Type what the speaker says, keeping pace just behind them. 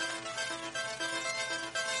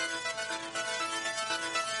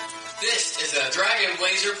This is a Dragon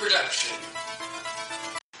Blazer production.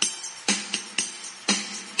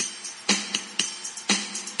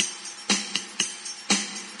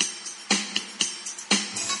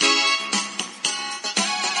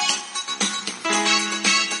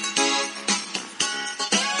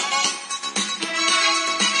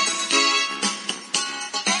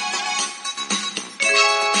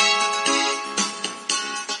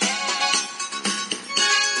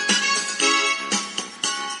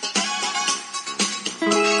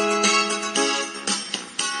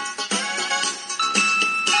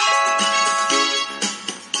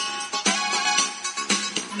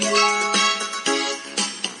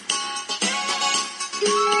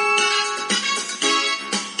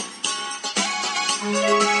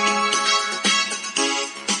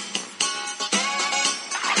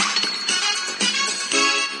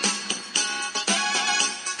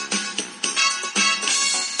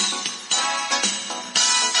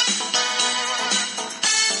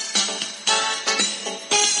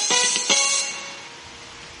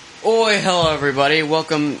 Hello everybody,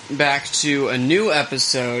 welcome back to a new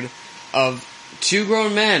episode of Two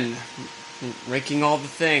Grown Men, Ranking All the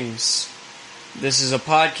Things. This is a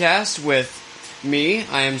podcast with me,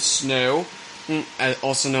 I am Snow,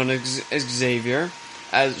 also known as Xavier,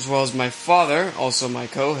 as well as my father, also my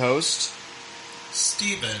co-host,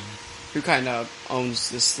 Steven, who kind of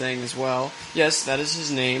owns this thing as well. Yes, that is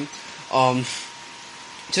his name.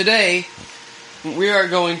 Today, we are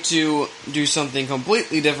going to do something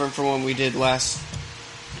completely different from what we did last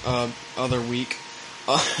other week.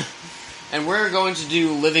 And we're going to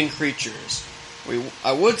do living creatures.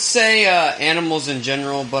 I would say animals in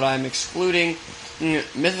general, but I'm excluding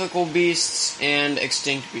mythical beasts and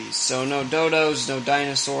extinct beasts. So no dodos, no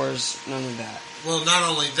dinosaurs, none of that. Well, not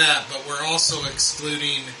only that, but we're also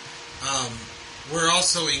excluding,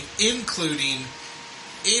 including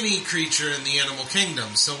any creature in the animal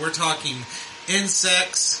kingdom. So we're talking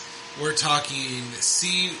insects, we're talking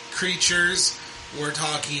sea creatures, we're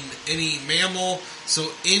talking any mammal,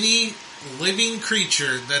 so any living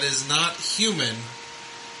creature that is not human,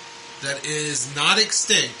 that is not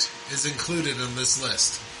extinct, is included in this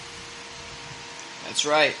list. That's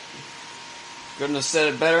right. Couldn't have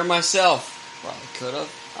said it better myself. Probably could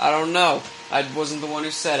have. I don't know. I wasn't the one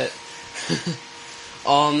who said it.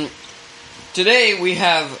 Today we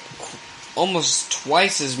have almost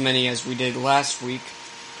twice as many as we did last week,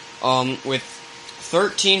 with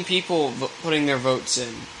 13 people putting their votes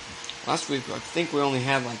in. Last week, I think we only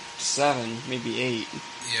had like 7, maybe 8.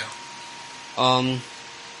 Yeah.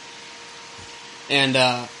 And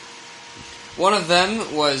one of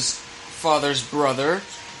them was Father's brother,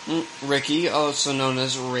 Ricky, also known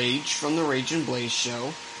as Rage, from the Rage and Blaze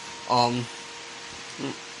show.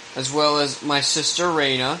 As well as my sister,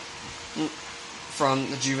 Raina, from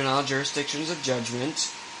the Juvenile Jurisdictions of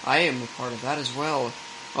Judgment. I am a part of that as well.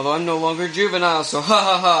 Although I'm no longer juvenile, so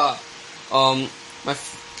ha ha ha.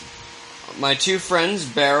 My two friends,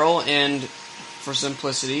 Beryl and, for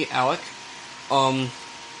simplicity, Alec.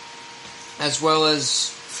 As well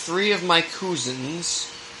as 3 of my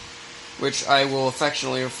cousins, which I will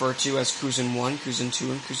affectionately refer to as Cousin 1, Cousin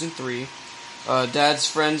 2, and Cousin 3. Dad's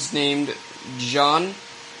friends named John,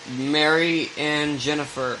 Mary, and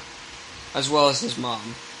Jennifer, as well as his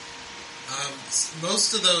mom.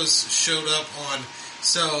 Most of those showed up on...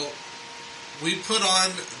 So, we put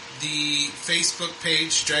on the Facebook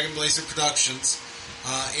page, Dragon Blazer Productions,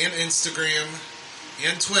 and Instagram,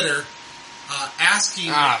 and Twitter,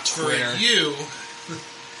 asking for you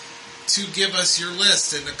to give us your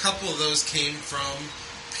list. And a couple of those came from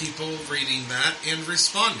people reading that and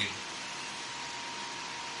responding.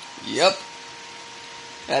 Yep.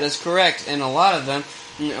 That is correct. And a lot of them...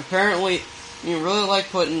 Apparently, you really like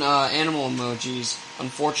putting animal emojis.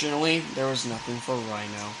 Unfortunately, there was nothing for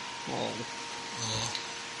Rhino.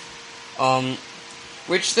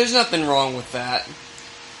 Which, there's nothing wrong with that.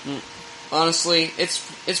 Honestly,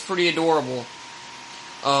 it's pretty adorable.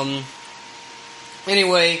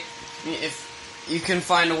 Anyway, if you can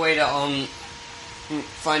find a way to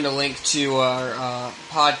find a link to our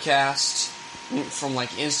podcast from like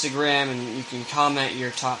Instagram, and you can comment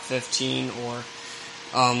your top 15, or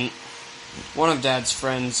one of Dad's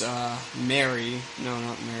friends,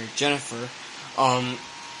 Jennifer,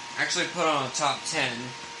 actually put on a top 10.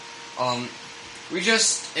 We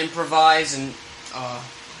just improvise and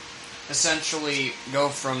essentially go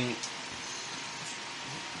from,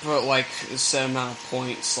 put like a set amount of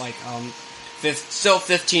points, like still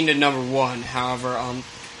 15 to number 1. However,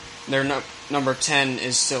 their number 10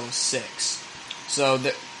 is still 6. So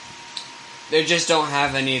they just don't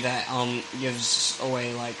have any that gives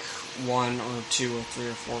away like 1 or 2 or 3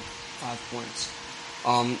 or 4 5 points.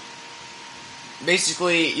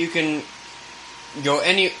 Basically, you can do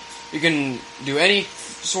any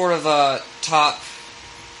sort of a top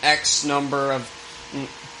X number of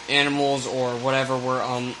animals or whatever we're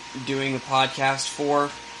doing the podcast for.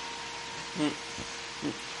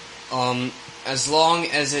 As long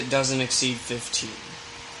as it doesn't exceed 15.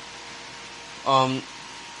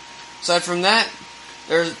 Aside from that,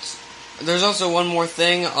 there's also one more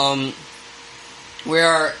thing.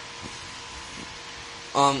 We're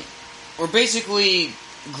basically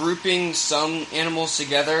grouping some animals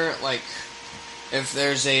together. Like, if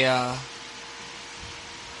there's a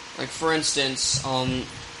like for instance,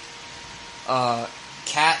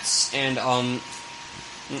 cats and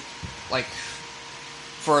like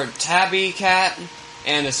for a tabby cat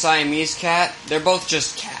and a Siamese cat, they're both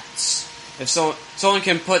just cats. If someone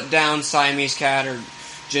can put down Siamese cat or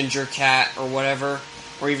ginger cat or whatever,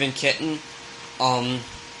 or even kitten.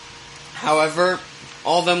 However,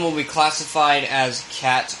 all of them will be classified as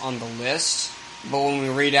cat on the list, but when we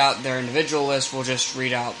read out their individual list, we'll just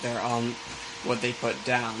read out their what they put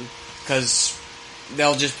down, because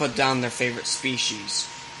they'll just put down their favorite species.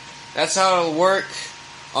 That's how it'll work.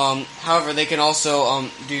 However, they can also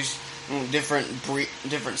do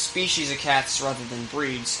different species of cats rather than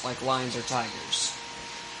breeds, like lions or tigers.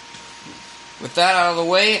 With that out of the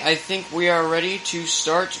way, I think we are ready to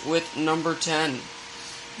start with number 10.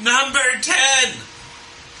 Number 10!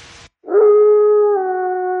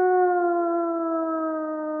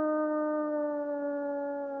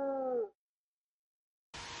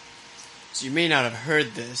 So you may not have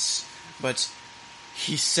heard this, but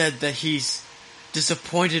he said that he's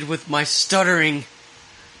disappointed with my stuttering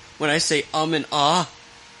when I say and ah.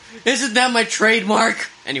 Isn't that my trademark?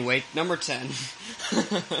 Anyway, number 10.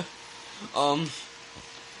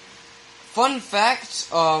 Fun fact,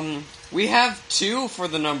 we have 2 for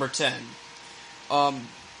the number 10.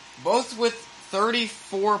 Both with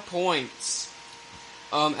 34 points.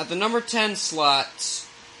 At the number 10 slot,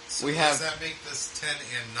 so we have... Does that make this 10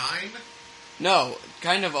 and 9? No,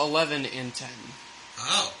 kind of 11 and 10.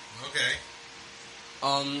 Oh, okay.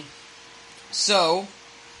 So,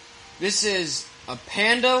 this is a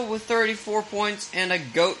panda with 34 points and a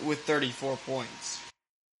goat with 34 points.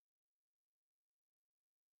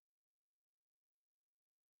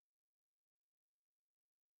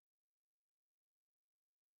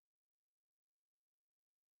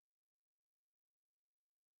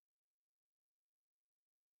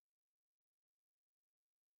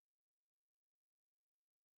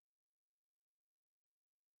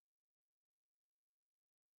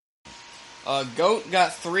 Goat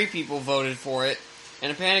got 3 people voted for it,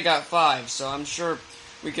 and a panda got 5, so I'm sure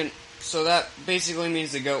we can... So that basically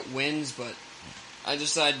means the goat wins, but I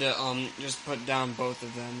decided to, just put down both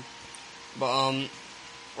of them. But,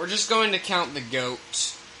 we're just going to count the goat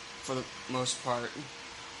for the most part.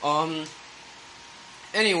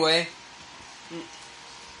 Anyway,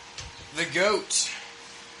 the goat.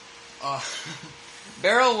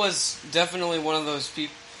 Beryl was definitely one of those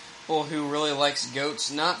people who really likes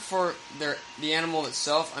goats, not for the animal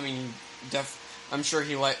itself. I mean, I'm sure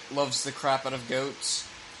he loves the crap out of goats.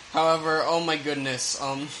 However, oh my goodness,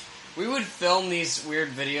 we would film these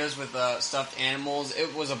weird videos with stuffed animals.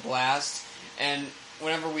 It was a blast, and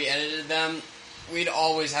whenever we edited them, we'd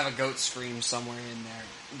always have a goat scream somewhere in there.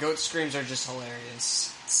 Goat screams are just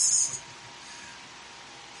hilarious.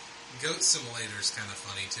 Goat Simulator's kind of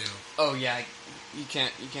funny too. Oh yeah, you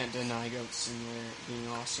can't deny Goat Simulator being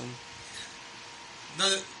awesome. No,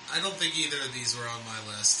 I don't think either of these were on my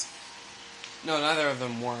list. No, neither of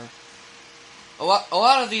them were. A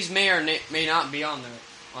lot of these may or may not be on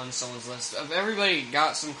someone's list. Everybody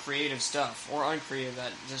got some creative stuff, or uncreative,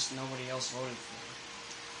 that just nobody else voted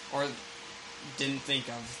for, or didn't think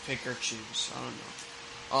of, pick or choose. I don't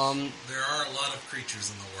know. There are a lot of creatures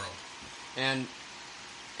in the world, and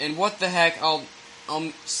what the heck? I'll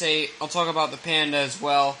talk about the panda as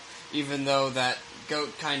well, even though that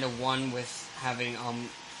goat kind of won with having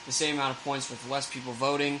the same amount of points with less people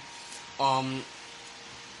voting.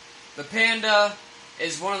 The panda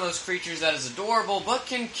is one of those creatures that is adorable, but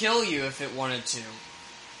can kill you if it wanted to.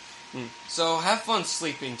 So have fun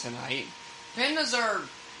sleeping tonight. Pandas are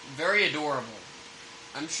very adorable.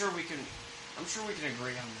 I'm sure we can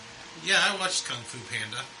agree on that. Yeah, I watched Kung Fu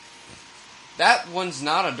Panda. That one's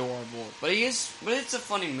not adorable, but it's a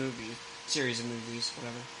funny movie, series of movies,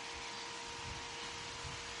 whatever.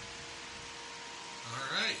 All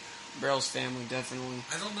right. Beryl's family definitely.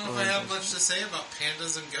 I don't know if I have much to say about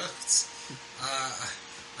pandas and goats.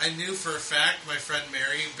 I knew for a fact my friend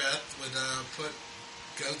Mary Beth would put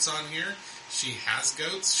goats on here. She has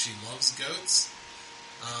goats. She loves goats.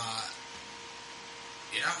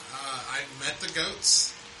 I met the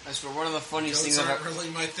goats. I swear, one of the funniest Goats things aren't really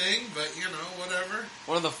my thing, but whatever.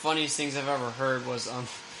 one of the funniest things I've ever heard was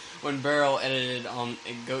when Beryl edited a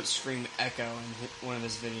goat scream echo in one of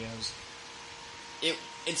his videos.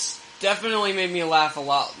 It's definitely made me laugh a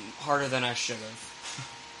lot harder than I should have.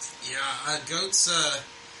 Yeah, goats.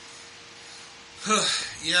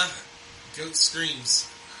 Goat screams.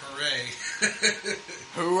 Hooray!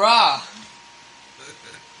 Hoorah!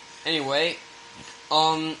 Anyway,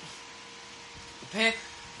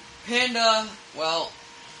 Panda, well,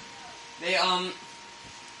 they,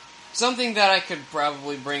 something that I could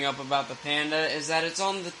probably bring up about the Panda is that it's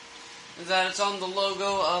on the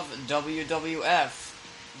logo of WWF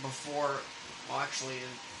before, well, actually,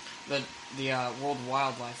 the World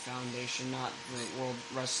Wildlife Foundation, not the World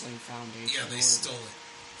Wrestling Foundation. Yeah, they stole it.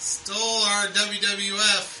 Stole our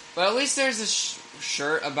WWF. But at least there's a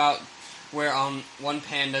shirt about where one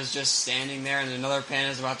panda's just standing there and another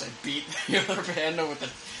panda's about to beat the other panda with a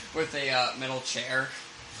metal chair.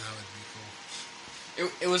 That would be cool.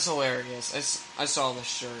 It was hilarious. I saw this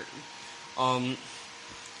shirt. One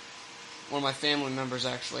of my family members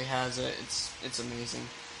actually has it. It's amazing.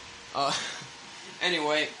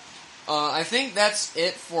 Anyway, I think that's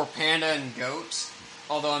it for Panda and Goat.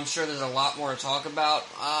 Although I'm sure there's a lot more to talk about.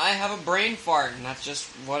 I have a brain fart, and that's just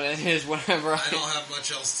what it is whenever I don't have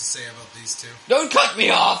much else to say about these two. Don't cut me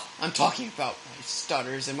off! I'm talking about my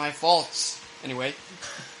stutters and my faults. Anyway.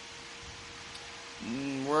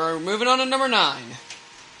 We're moving on to number 9.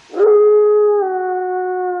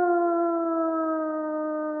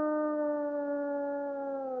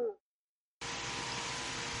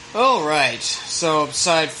 Alright, so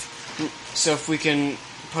if we can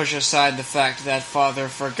push aside the fact that Father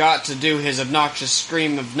forgot to do his obnoxious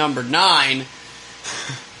scream of number 9,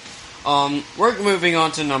 we're moving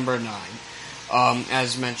on to number 9,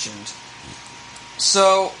 as mentioned.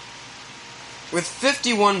 So, with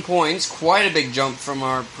 51 points, quite a big jump from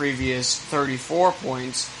our previous 34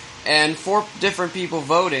 points, and 4 different people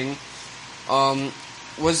voting,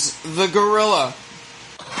 was the Gorilla.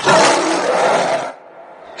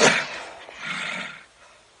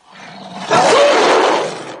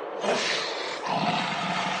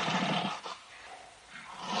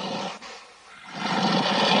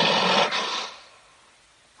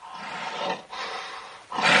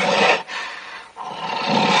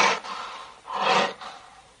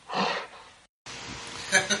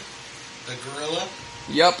 The gorilla?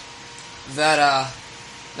 Yep.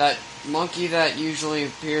 That monkey that usually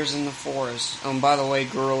appears in the forest. By the way,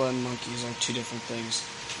 gorilla and monkeys are 2 different things.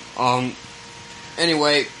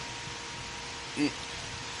 Anyway.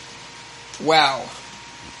 Wow.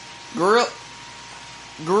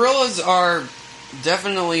 Gorillas are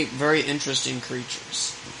definitely very interesting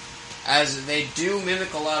creatures, as they do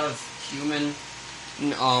mimic a lot of human,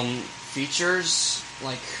 features,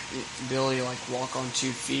 like ability to walk on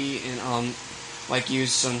 2 feet and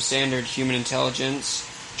use some standard human intelligence,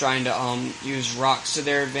 trying to use rocks to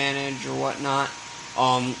their advantage or whatnot.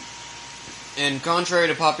 And contrary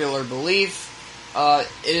to popular belief, it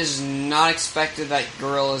is not expected that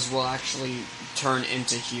gorillas will actually turn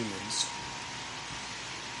into humans,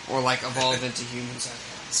 or evolve into humans.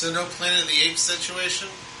 So no Planet of the Apes situation?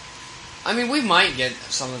 I mean, we might get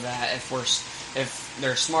some of that if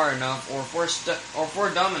they're smart enough, or if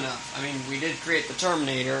we're dumb enough. I mean, we did create the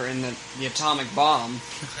Terminator and the atomic bomb.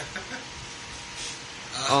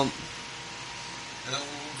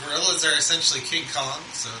 Gorillas are essentially King Kong,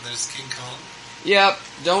 so there's King Kong. Yep.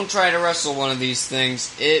 Don't try to wrestle one of these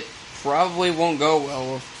things. It probably won't go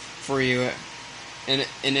well for you in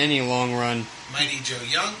any long run. Mighty Joe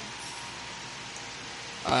Young.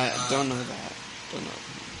 Don't know that. Don't know.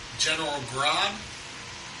 General Grodd.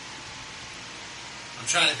 I'm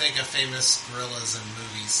trying to think of famous gorillas in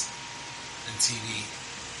movies and TV.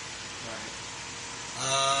 Right.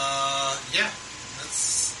 Yeah,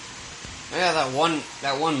 that's... Yeah,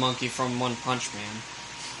 that one monkey from One Punch Man.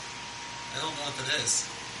 I don't know what that is.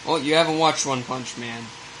 Well, you haven't watched One Punch Man.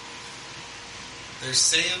 They're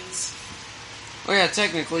Saiyans? Oh yeah,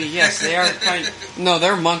 technically, yes, they are kind of... No,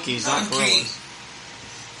 they're monkeys, not gorillas.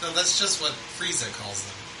 No, that's just what Frieza calls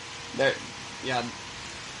them.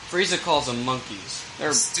 Frieza calls them monkeys.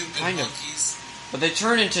 They're stupid kind monkeys. But they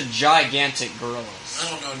turn into gigantic gorillas. I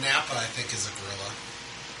don't know, Nappa I think is a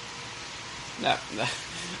gorilla.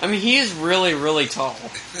 I mean, he is really, really tall.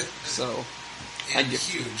 So... and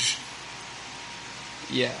huge.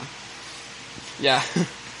 Yeah. Yeah.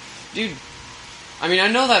 Dude, I mean, I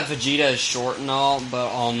know that Vegeta is short and all,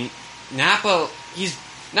 but,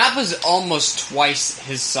 Nappa's almost twice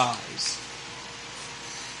his size.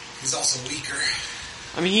 He's also weaker.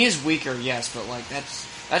 I mean, he is weaker, yes, but like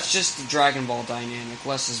that's just the Dragon Ball dynamic.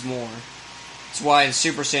 Less is more. That's why the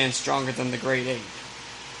Super Saiyan's stronger than the Great Ape.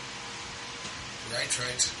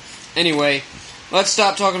 Right. Anyway, let's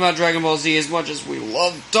stop talking about Dragon Ball Z as much as we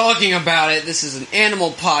love talking about it. This is an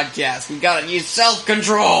animal podcast. We gotta use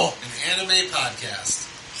self-control. An anime podcast.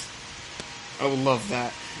 I would love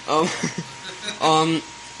that.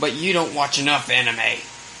 But you don't watch enough anime.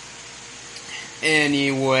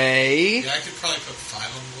 Anyway. Yeah, I could probably put 5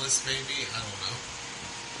 on the list, maybe. I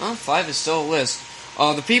don't know. 5 is still a list.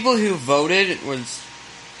 The people who voted was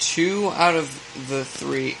 2 out of the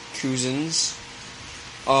 3 cousins.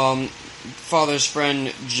 Father's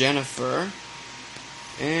friend Jennifer.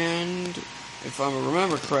 And if I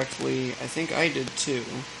remember correctly, I think I did too.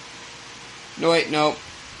 No, wait, no.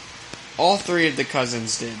 All 3 of the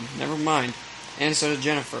cousins did. Never mind. And so did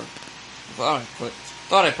Jennifer.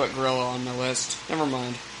 Thought I put Gorilla on my list. Never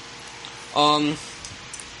mind.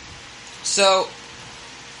 So,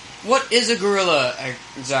 what is a gorilla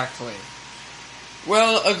exactly?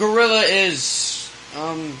 Well, a gorilla is,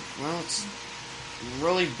 it's a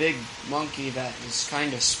really big monkey that is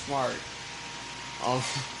kind of smart.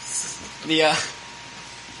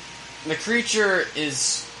 The creature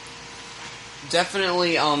is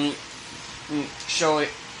definitely,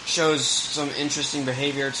 shows some interesting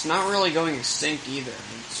behavior. It's not really going extinct either.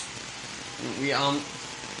 I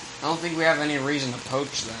don't think we have any reason to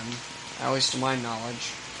poach them, at least to my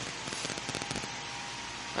knowledge.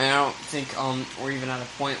 And I don't think we're even at a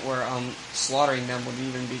point where slaughtering them would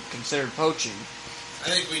even be considered poaching. I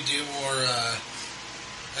think we do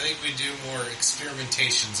more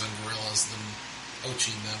experimentations on gorillas than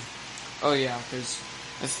poaching them. Oh yeah, because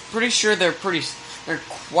I'm pretty sure they're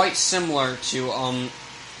quite similar to our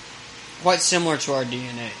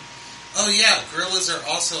DNA. Oh yeah, gorillas are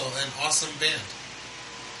also an awesome band.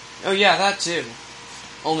 Oh yeah, that too.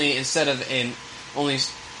 Only instead of only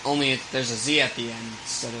there's a Z at the end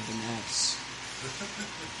instead of an S.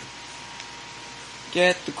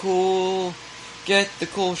 Get the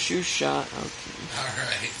cool shoe shot.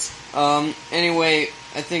 Okay. Alright. Anyway,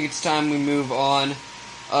 I think it's time we move on.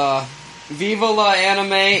 Viva la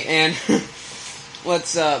anime, and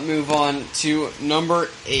let's move on to number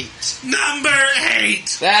 8. Number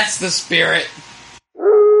 8! That's the spirit.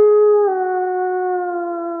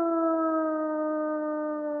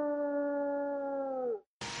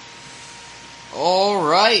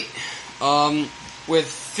 Alright. With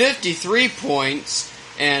 53 points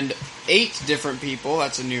and 8 different people,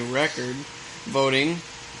 that's a new record, voting,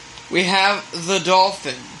 we have the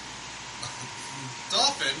Dolphin.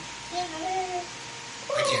 Dolphin? I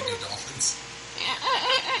can't do dolphins.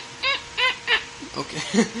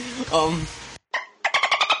 Okay.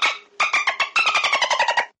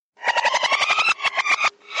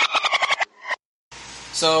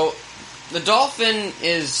 So, the dolphin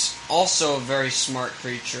is also a very smart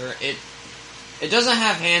creature. It doesn't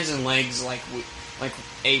have hands and legs like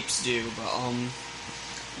apes do,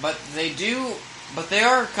 but they do. But they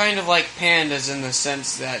are kind of like pandas in the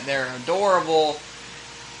sense that they're adorable,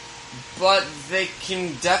 but they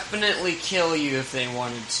can definitely kill you if they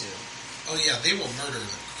wanted to. Oh yeah, they will murder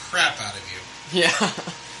the crap out of you. Yeah.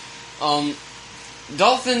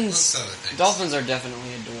 Dolphins are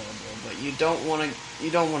definitely adorable, but you don't want to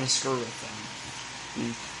screw with them.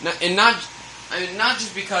 And not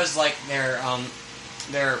just because like they're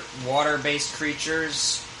water-based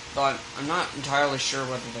creatures, but I'm not entirely sure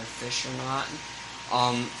whether they're fish or not.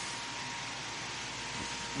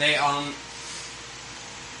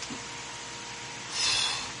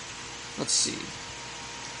 Let's see.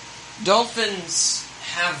 Dolphins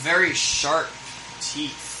have very sharp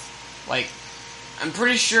teeth. Like, I'm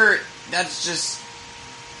pretty sure that's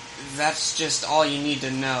just all you need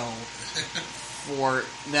to know for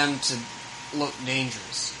them to look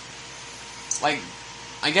dangerous. Like,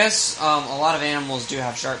 I guess a lot of animals do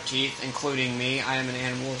have sharp teeth, including me. I am an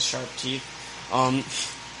animal with sharp teeth.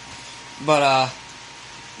 But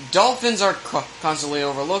dolphins are constantly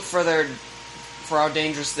overlooked for how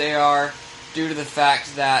dangerous they are, due to the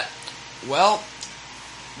fact that, well,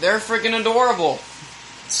 they're freaking adorable.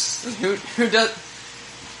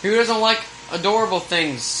 Who doesn't like adorable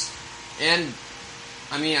things? And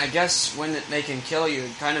I mean, I guess when they can kill you,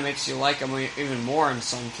 it kind of makes you like them even more in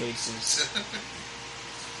some cases.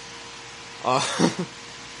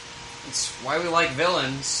 It's why we like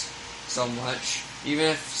villains so much, even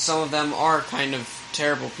if some of them are kind of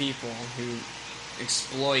terrible people who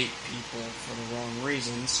exploit people for the wrong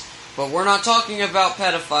reasons. But we're not talking about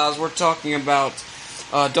pedophiles, we're talking about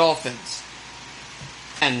dolphins.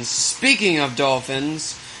 And speaking of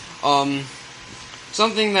dolphins,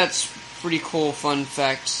 something that's pretty cool fun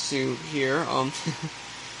facts to hear.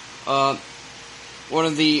 One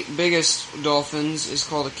of the biggest dolphins is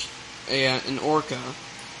called an orca.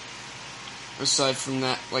 Aside from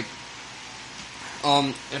that,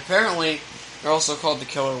 apparently they're also called the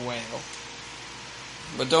killer whale.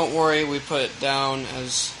 But don't worry, we put it down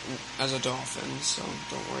as a dolphin, so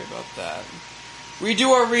don't worry about that. We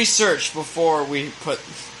do our research before we put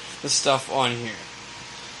the stuff on here.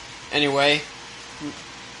 Anyway,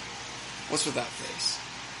 what's with that face?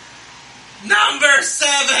 Number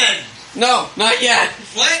 7! No, not yet!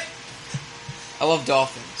 What? I love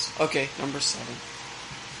dolphins. Okay, number 7.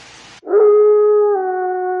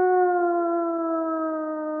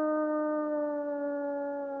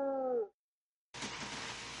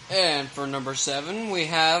 And for number 7, we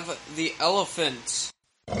have the elephant.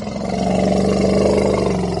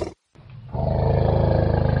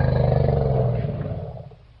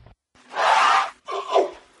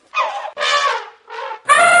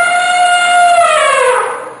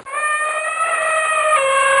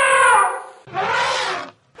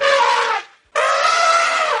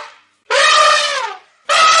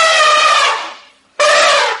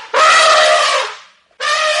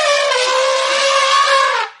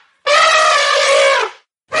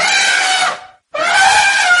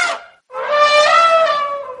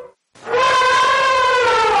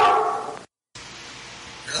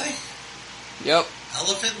 Yep.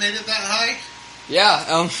 Elephant made it that high?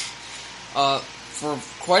 Yeah, for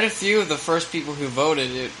quite a few of the first people who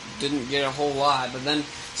voted, it didn't get a whole lot, but then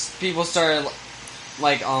people started,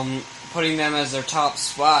 putting them as their top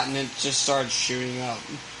spot, and it just started shooting up.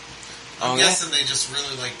 I'm guessing they just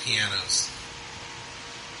really like pianos.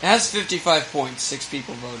 It has 55 points. 6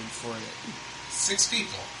 people voted for it. 6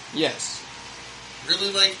 people? Yes.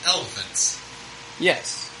 Really like elephants?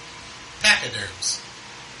 Yes. Pachyderms.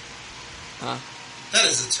 Huh? That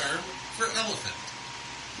is a term for elephant.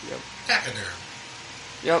 Yep. Pachyderm.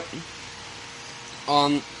 Yep.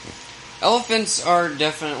 Elephants are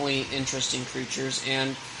definitely interesting creatures,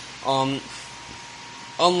 and,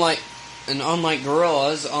 unlike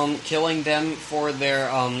gorillas, killing them for their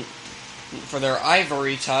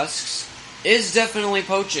ivory tusks is definitely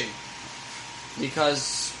poaching.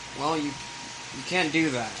 Because, well, you can't do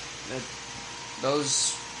that.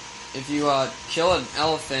 If you kill an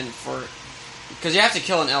elephant because you have to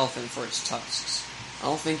kill an elephant for its tusks. I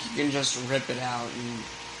don't think you can just rip it out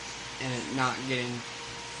and it not getting,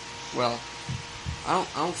 well, I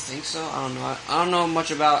don't think so. I don't know. I don't know much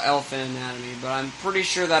about elephant anatomy, but I'm pretty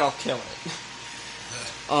sure that'll kill it.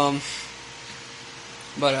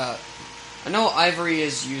 But I know ivory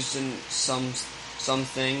is used in some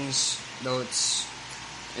things, though it's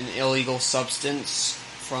an illegal substance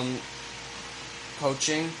from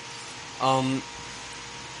poaching.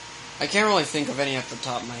 I can't really think of any off the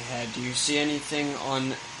top of my head. Do you see anything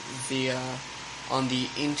on the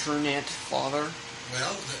internet, Father?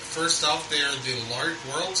 Well, first off, they are the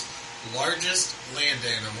world's largest land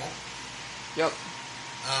animal. Yep.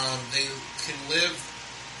 They can live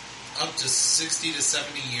up to 60 to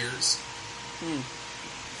 70 years.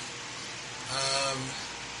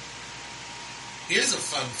 Here's a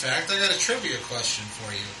fun fact. I got a trivia question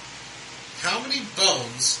for you. How many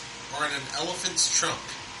bones are in an elephant's trunk?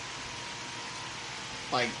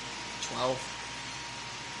 Like 12?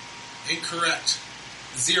 Incorrect.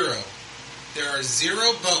 0. There are 0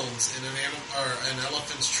 bones in an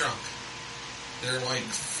elephant's trunk. There are like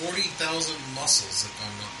 40,000 muscles, if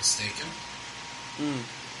I'm not mistaken.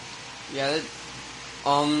 Yeah.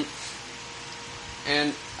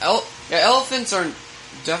 Elephants are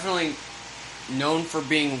definitely known for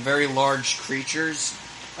being very large creatures.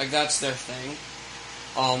 Like, that's their thing.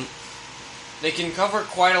 They can cover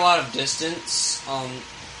quite a lot of distance.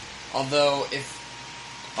 Although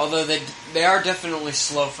they are definitely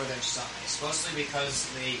slow for their size, mostly because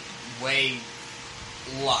they weigh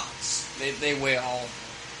lots. They weigh all of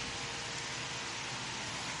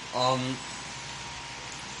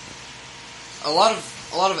it. A lot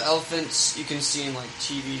of elephants you can see in like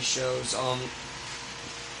TV shows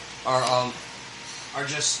are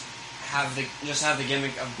just have the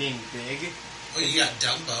gimmick of being big. Oh, you got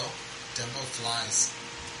Dumbo. Dumbo flies.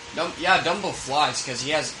 Dumbo flies because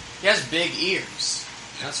he has big ears.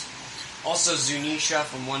 That's also Zunisha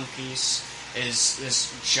from One Piece is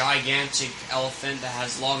this gigantic elephant that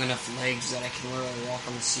has long enough legs that it can literally walk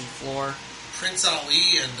on the seafloor. Prince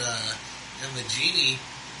Ali and the genie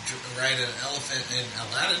ride an elephant in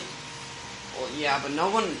Aladdin. Well, yeah, but no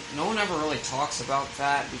one ever really talks about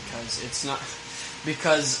that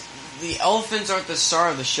because the elephants aren't the star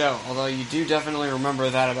of the show. Although you do definitely remember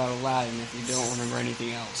that about Aladdin if you don't remember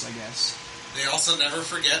anything else, I guess. They also never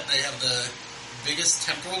forget they have the biggest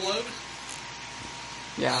temporal lobe.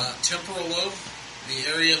 Yeah. Temporal lobe, the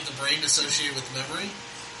area of the brain associated with memory,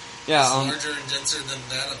 Yeah. is larger and denser than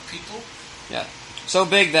that of people. Yeah. So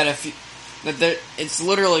big that it's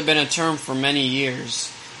literally been a term for many years.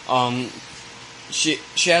 She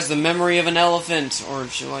has the memory of an elephant, or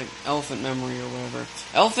she like elephant memory or whatever.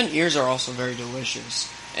 Elephant ears are also very delicious,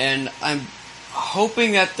 and I'm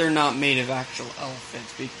hoping that they're not made of actual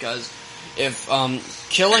elephants, because if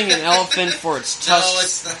killing an elephant for its tusks No,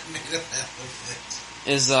 it's not made of elephant.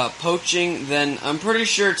 is poaching, then I'm pretty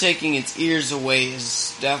sure taking its ears away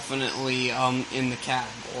is definitely in the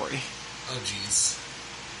category. Oh, jeez.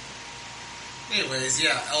 Anyways,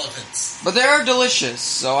 yeah, elephants. But they are delicious,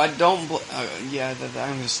 so I don't. I'm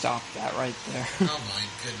gonna stop that right there. Oh my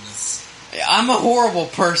goodness. I'm a horrible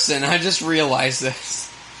person. I just realized this.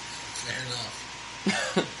 Fair enough.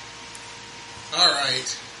 All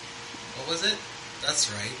right. What was it? That's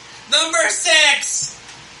right. Number 6.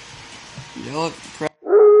 Yell at the crowd.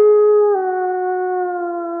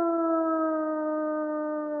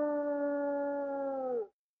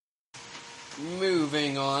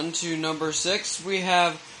 Moving on to number 6, we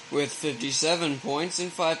have, with 57 points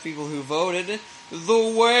and 5 people who voted,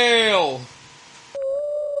 The Whale.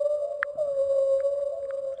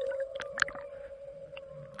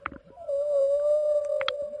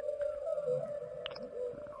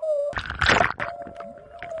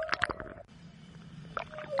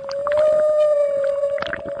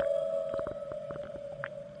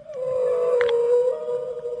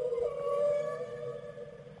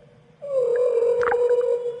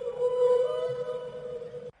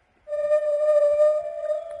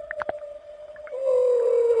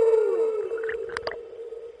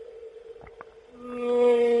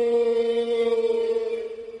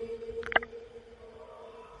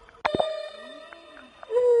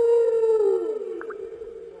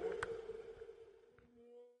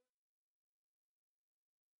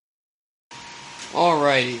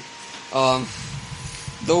 Alrighty.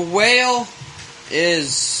 The Whale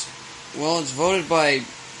is, well, it's voted by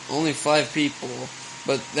only 5 people,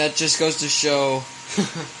 but that just goes to show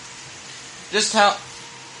just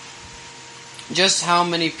how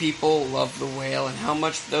many people love The Whale and how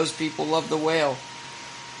much those people love The Whale.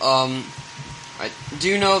 I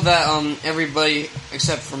do know that everybody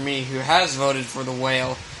except for me who has voted for The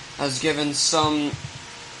Whale has given some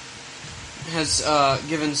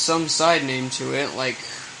side name to it, like,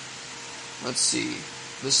 let's see,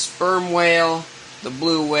 the sperm whale, the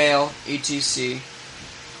blue whale, etc.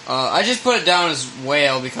 I just put it down as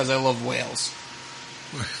whale because I love whales.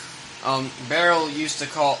 Beryl used to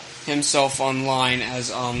call himself online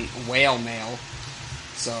as whale mail,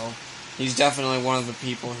 so he's definitely one of the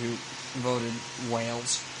people who voted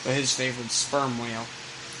whales, but his favorite sperm whale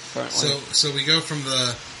currently. So we go from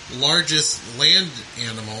the largest land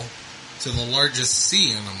animal to the largest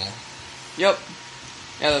sea animal. Yep.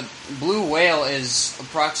 Yeah, the blue whale is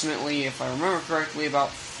approximately, if I remember correctly,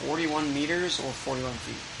 about 41 meters or 41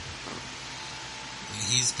 feet.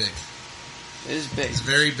 He's big. It is big. He's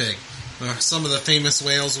very big. Some of the famous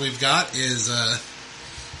whales we've got is,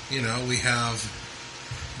 we have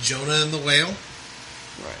Jonah and the whale.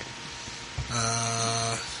 Right.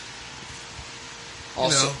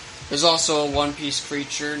 Also, there's also a One Piece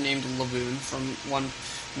creature named Laboon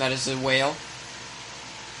that is a whale.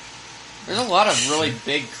 There's a lot of really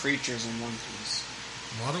big creatures in One Piece.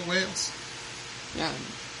 A lot of whales? Yeah.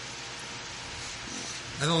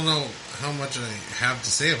 I don't know how much I have to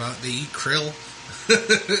say about it. They eat krill.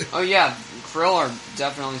 Oh yeah, krill are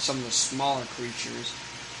definitely some of the smaller creatures.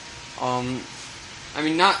 I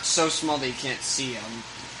mean, not so small that you can't see them.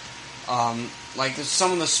 Like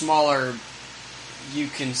some of the smaller, you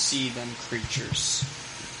can see them creatures.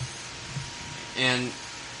 And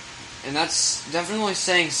that's definitely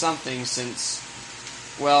saying something, since,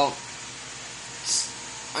 well,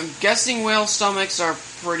 I'm guessing whale stomachs are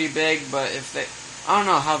pretty big, but I don't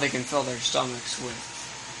know how they can fill their stomachs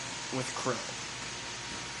with krill.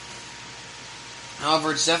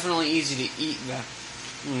 However, it's definitely easy to eat them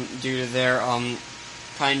due to their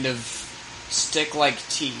kind of stick-like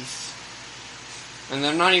teeth. And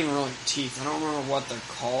they're not even really teeth. I don't remember what they're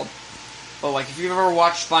called. But like, if you've ever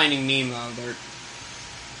watched Finding Nemo,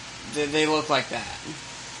 they look like that.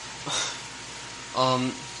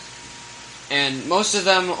 And most of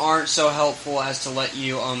them aren't so helpful as to let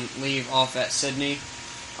you leave off at Sydney.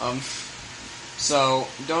 So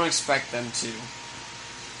don't expect them to.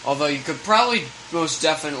 Although you could probably most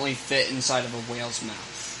definitely fit inside of a whale's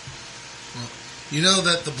mouth. Well, you know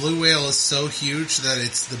that the blue whale is so huge that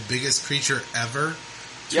it's the biggest creature ever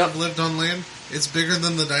to have lived on land? It's bigger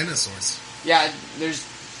than the dinosaurs. Yeah, there's...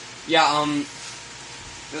 Yeah,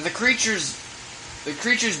 the creature's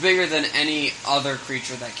bigger than any other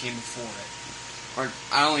creature that came before it. Or,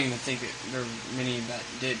 I don't even think there were many that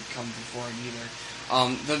did come before it either.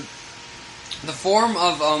 The form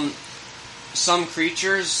of, some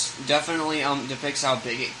creatures definitely, depicts how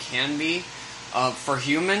big it can be. For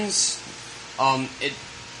humans,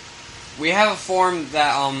 we have a form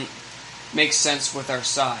that, makes sense with our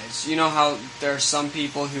size. You know how there are some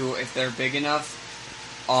people who, if they're big enough,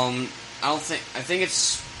 I think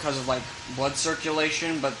it's because of, like, blood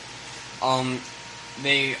circulation, but,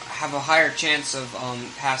 they have a higher chance of,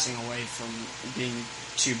 passing away from being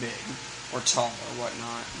too big, or tall, or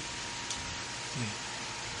whatnot.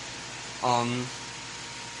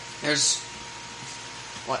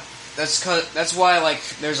 That's why, like,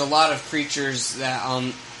 there's a lot of creatures that,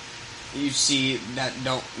 you see that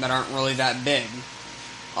aren't really that big.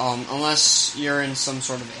 Unless you're in some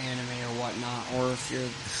sort of anime or whatnot, or if you're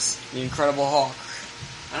the Incredible Hulk.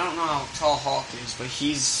 I don't know how tall Hulk is, but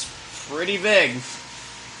he's pretty big.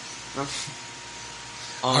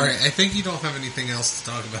 Alright, I think you don't have anything else to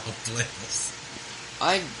talk about whales.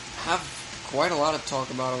 I have quite a lot to talk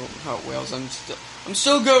about whales. I'm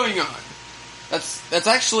still going on. That's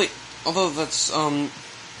actually, although that's,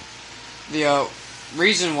 the,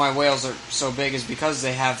 reason why whales are so big is because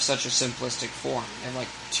they have such a simplistic form. They have, like,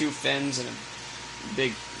 2 fins and a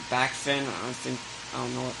big back fin. I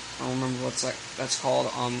don't remember what that's called.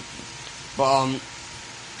 But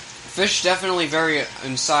fish definitely vary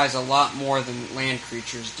in size a lot more than land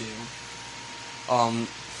creatures do.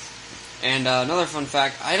 And another fun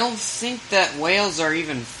fact, I don't think that whales are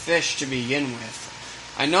even fish to begin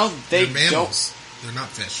with. I know they're mammals. They're not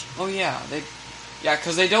fish. Oh yeah,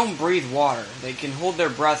 because they don't breathe water. They can hold their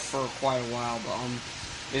breath for quite a while, but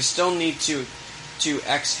they still need to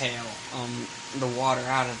exhale the water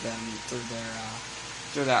out of them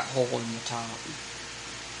through that hole in the top.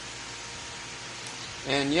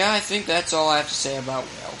 And yeah, I think that's all I have to say about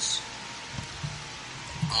whales.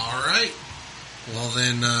 All right. Well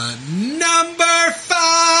then, number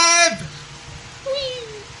 5. Whee!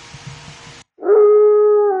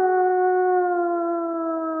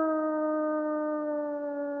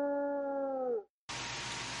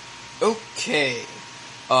 Okay,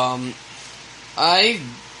 I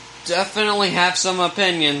definitely have some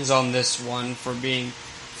opinions on this one for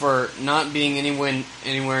not being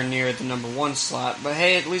anywhere near the number 1 slot, but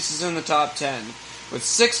hey, at least it's in the top 10. With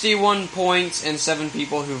 61 points and 7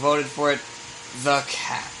 people who voted for it, the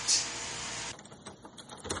cat.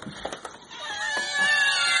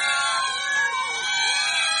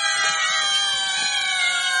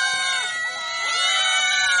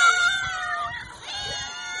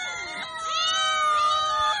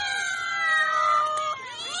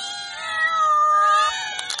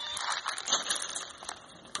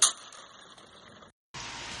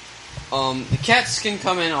 The cats can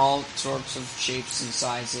come in all sorts of shapes and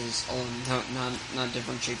sizes. Not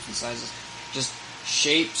different shapes and sizes. Just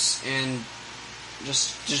shapes and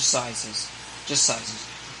just sizes. Just sizes.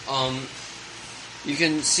 You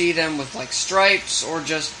can see them with, like, stripes or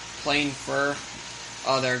just plain fur.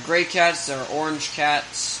 There are gray cats, there are orange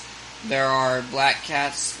cats, there are black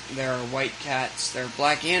cats, there are white cats, there are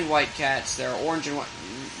black and white cats, there are orange and white.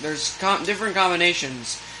 There's different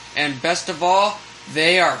combinations. And best of all,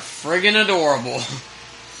 they are friggin' adorable.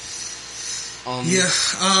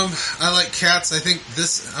 I like cats. I think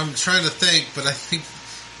I'm trying to think, but I think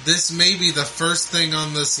this may be the first thing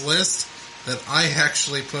on this list that I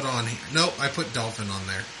actually put on here. Nope, I put dolphin on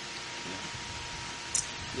there.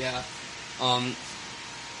 Yeah.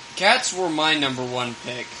 Cats were my number 1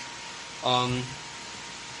 pick.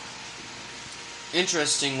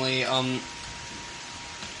 Interestingly,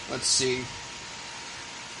 let's see.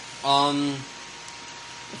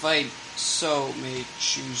 If I may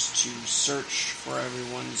choose to search for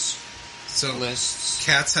everyone's lists.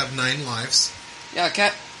 Cats have 9 lives. Yeah,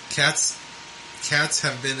 Cats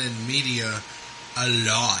have been in media a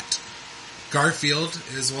lot. Garfield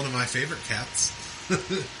is one of my favorite cats.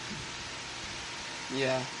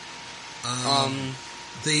 Yeah.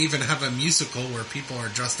 They even have a musical where people are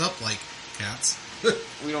dressed up like cats.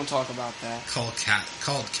 We don't talk about that. Called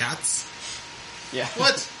Cats? Yeah.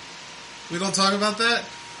 What? We don't talk about that?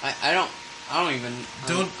 I don't know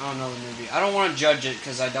the movie. I don't want to judge it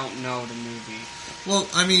because I don't know the movie. Well,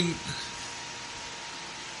 I mean,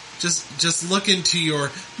 just look into your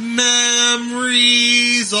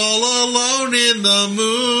memories all alone in the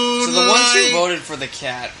moonlight. So the ones who voted for the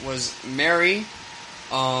cat was Mary,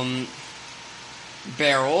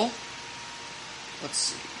 Beryl, let's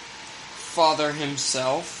see, Father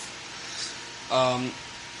himself,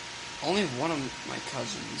 Only one of my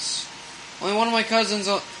cousins. Only one of my cousins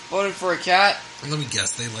voted for a cat. Let me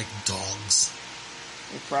guess, they like dogs.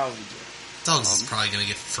 They probably do. Dogs is probably going to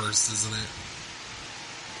get first, isn't it?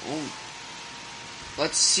 Well,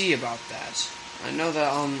 let's see about that. I know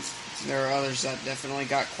that there are others that definitely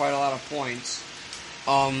got quite a lot of points.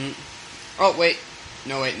 Oh wait,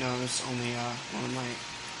 no, it's only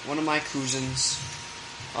one of my cousins.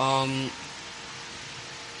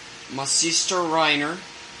 My sister Reiner.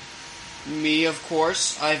 Me, of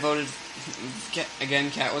course. I voted again.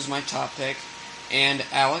 Cat was my top pick, and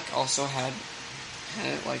Alec also had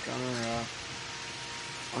it like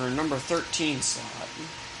on her number 13 slot,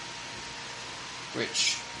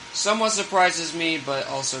 which somewhat surprises me, but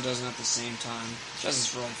also doesn't at the same time. She has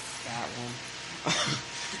this really fat one.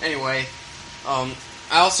 Anyway, I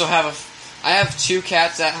have two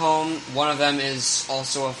cats at home. One of them is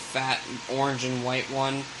also a fat orange and white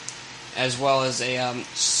one, as well as a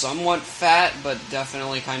somewhat fat but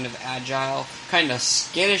definitely kind of agile, kind of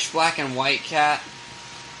skittish black and white cat.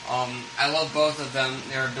 I love both of them.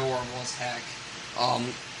 They're adorable as heck.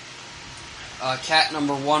 Cat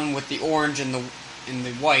number one with the orange and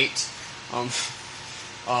the white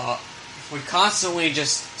would constantly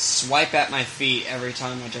just swipe at my feet every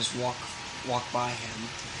time I just walk by him.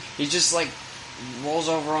 He just like rolls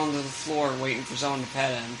over onto the floor waiting for someone to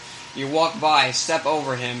pet him. You walk by, step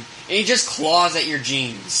over him, and he just claws at your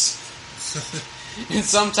jeans. And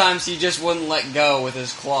sometimes he just wouldn't let go with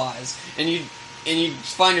his claws, and you'd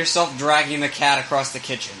find yourself dragging the cat across the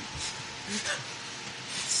kitchen.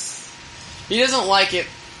 He doesn't like it,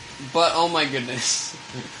 but oh my goodness,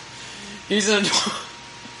 he's an.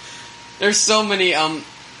 There's so many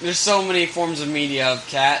forms of media of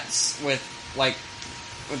cats with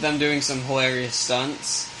them doing some hilarious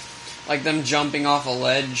stunts, like them jumping off a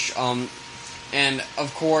ledge, and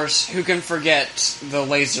of course, who can forget the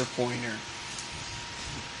laser pointer?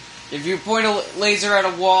 If you point a laser at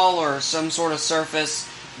a wall or some sort of surface,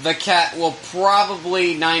 the cat will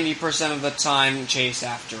probably 90% of the time chase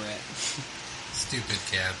after it. Stupid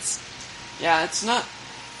cats. Yeah, it's not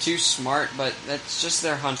too smart, but that's just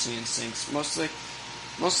their hunting instincts. Mostly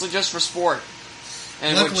just for sport.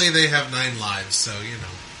 And luckily, they have 9 lives, so you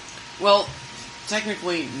know. Well,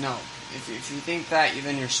 technically, no. If you think that,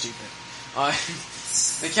 then you're stupid.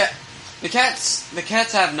 The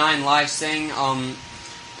cats have 9 lives thing.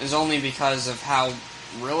 Is only because of how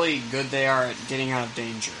really good they are at getting out of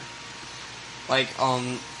danger. Like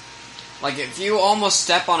if you almost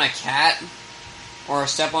step on a cat, or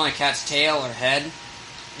step on a cat's tail or head,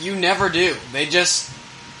 you never do. You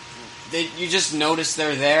just notice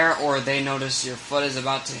they're there, or they notice your foot is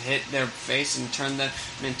about to hit their face and turn them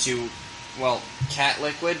into, cat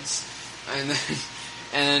liquids, and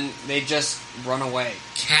then they just run away.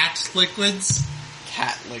 Cat liquids?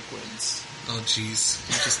 Cat liquids. Oh jeez,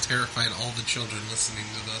 you just terrified all the children listening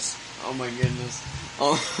to this. Oh my goodness.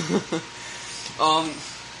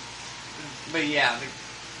 But yeah,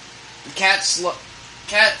 the cats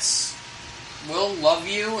will love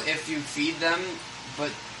you if you feed them,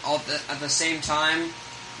 but at the same time,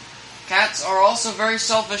 cats are also very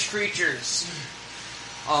selfish creatures.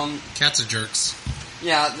 Cats are jerks.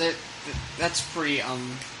 Yeah, that's pretty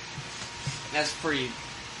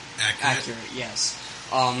accurate. Yes.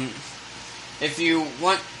 If you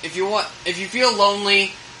feel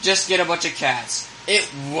lonely, just get a bunch of cats. It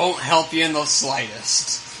won't help you in the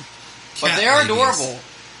slightest. But they are adorable.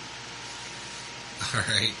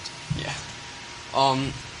 Alright. Yeah.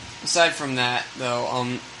 Aside from that,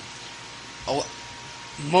 though,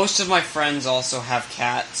 most of my friends also have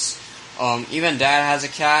cats. Even Dad has a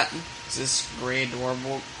cat. It's this gray,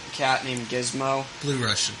 adorable cat named Gizmo. Blue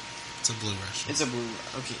Russian. It's a Blue Russian. It's a blue.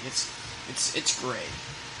 Okay, it's gray.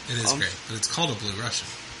 It is great, but it's called a Blue Russian.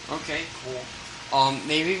 Okay, cool.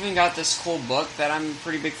 They've even got this cool book that I'm a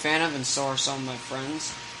pretty big fan of, and so are some of my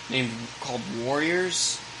friends, called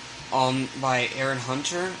Warriors, by Aaron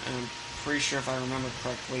Hunter. And I'm pretty sure, if I remember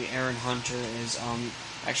correctly, Aaron Hunter is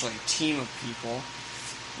actually a team of people.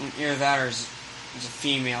 Either that, or is a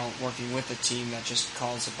female working with the team that just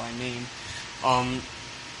calls it by name.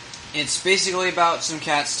 It's basically about some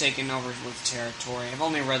cats taking over with territory. I've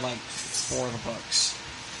only read 4 of the books.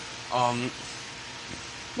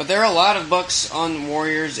 But there are a lot of books on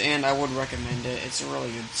Warriors, and I would recommend it. It's a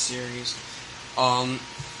really good series. On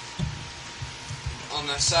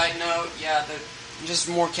a side note, just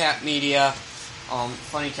more cat media,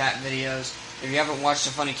 funny cat videos. If you haven't watched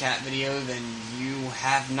a funny cat video, then you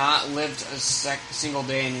have not lived a single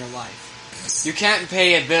day in your life. Yes. You can't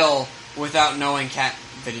pay a bill without knowing cat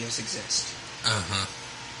videos exist. Uh-huh.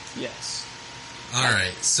 Yes.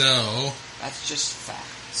 Alright, so... That's just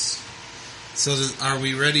facts. So are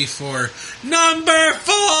we ready for number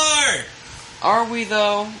 4? Are we,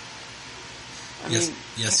 though?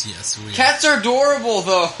 Yes, we are. Cats are adorable,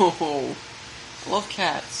 though. I love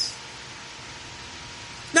cats.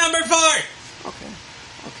 Number 4! Okay.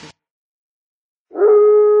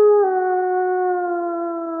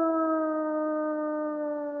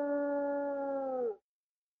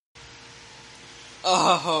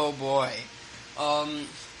 Oh, boy.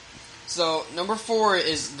 So, number 4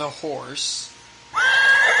 is the horse.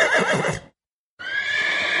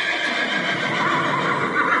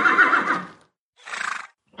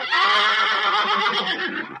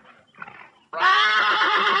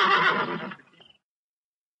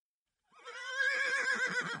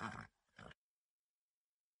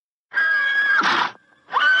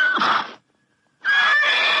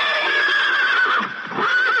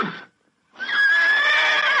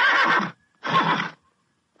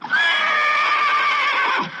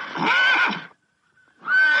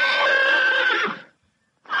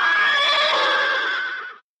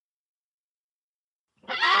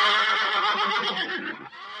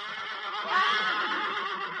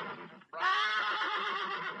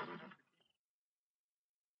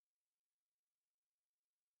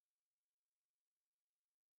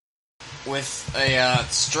 With a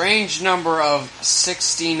strange number of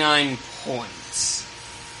 69 points.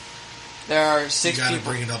 There are 6 You gotta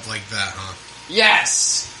people. bring it up like that, huh?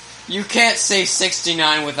 Yes! You can't say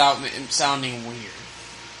 69 without sounding weird.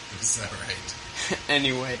 Is that right?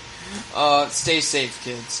 Anyway, stay safe,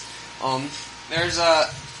 kids. There's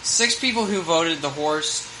 6 people who voted the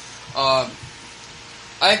horse. I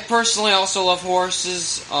personally also love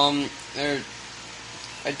horses. I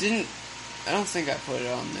don't think I put it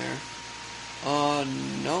on there.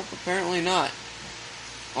 Nope, apparently not.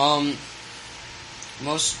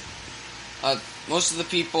 Most of the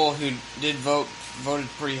people who did voted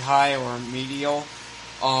pretty high or medial.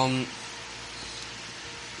 But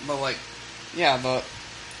the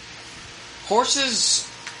horses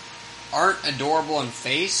aren't adorable in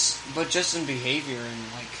face, but just in behavior and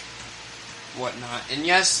whatnot. And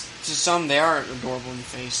yes, to some they are adorable in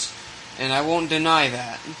face, and I won't deny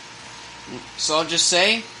that. So I'll just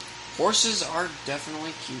say, horses are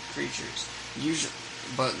definitely cute creatures. Usually,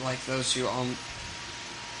 but those who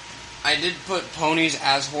I did put ponies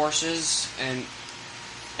as horses, and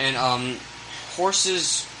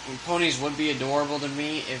ponies would be adorable to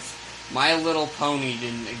me if My Little Pony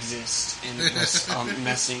didn't exist and was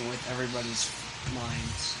messing with everybody's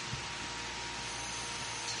minds.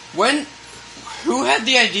 Who had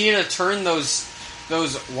the idea to turn those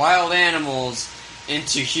wild animals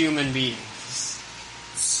into human beings?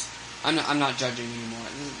 I'm not judging anymore.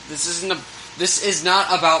 This is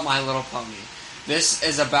not about My Little Pony. This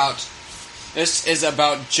is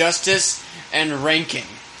about justice and ranking,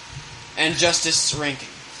 and justice ranking.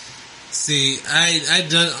 See, I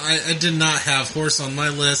did not have horse on my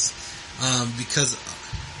list because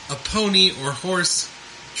a pony or horse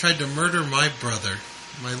tried to murder my brother,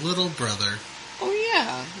 my little brother. Oh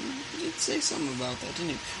yeah, you did say something about that, didn't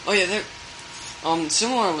you? Oh yeah,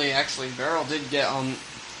 similarly, actually, Beryl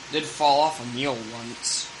did fall off a mule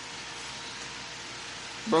once.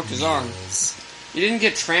 Broke his arm. He didn't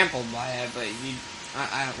get trampled by it, but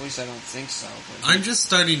at least I don't think so. But I'm just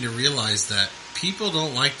starting to realize that people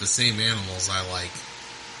don't like the same animals I like.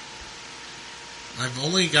 I've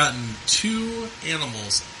only gotten 2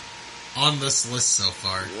 animals on this list so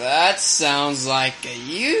far. That sounds like a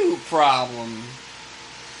you problem.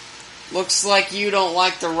 Looks like you don't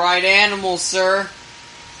like the right animal, sir.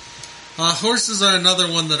 Horses are another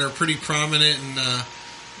one that are pretty prominent in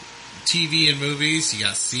TV and movies. You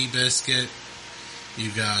got Seabiscuit.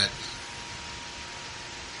 You got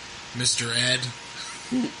Mr. Ed.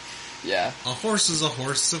 Yeah. A horse is a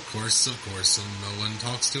horse, of course, and no one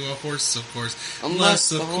talks to a horse, of course.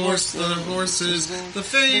 Unless, of course, the horse is the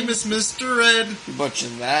famous Mr. Ed.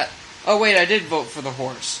 Butchered that. Oh, wait, I did vote for the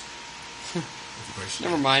horse. Of course.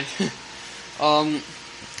 Never mind.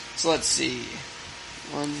 So let's see.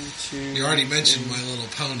 1, 2... You already mentioned My Little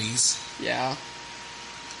Ponies. Yeah.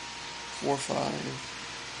 4, 5,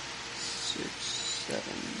 6,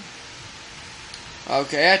 7...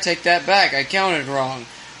 Okay, I take that back. I counted wrong.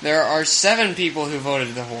 There are 7 people who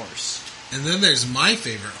voted the horse. And then there's my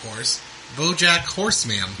favorite horse, BoJack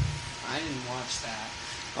Horseman. I didn't watch that.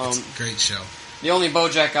 It's a great show. The only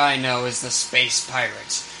BoJack I know is the Space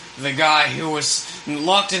Pirate. The guy who was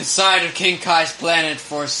locked inside of King Kai's planet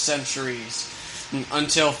for centuries.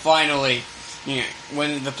 Until finally,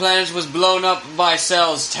 when the planet was blown up by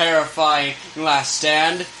Cell's terrifying last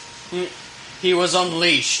stand, he was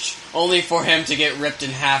unleashed, only for him to get ripped in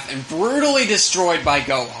half and brutally destroyed by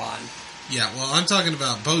Gohan. Yeah, well, I'm talking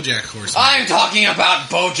about BoJack Horseman. I'm talking about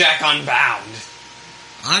BoJack Unbound.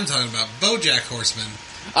 I'm talking about BoJack Horseman.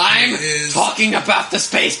 I'm talking about the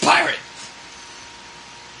space pirate.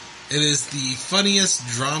 It is the funniest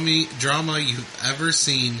drama you've ever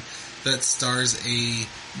seen that stars a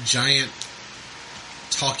giant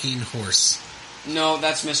talking horse. No,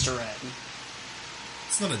 that's Mr. Ed.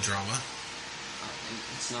 It's not a drama.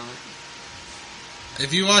 It's not.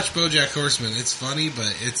 If you watch BoJack Horseman, it's funny,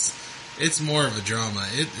 but it's more of a drama.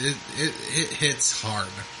 It hits hard.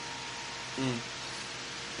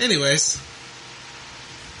 Anyways.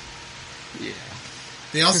 Yeah.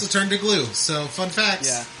 They also turned to glue, so fun facts.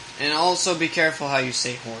 Yeah. And also be careful how you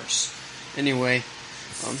say horse. Anyway,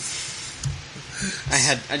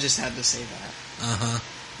 I just had to say that. Uh-huh.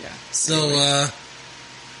 Yeah. So, anyway,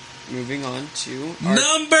 moving on to our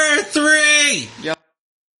number 3! Yep.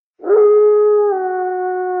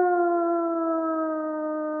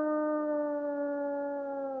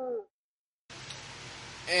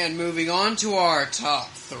 And moving on to our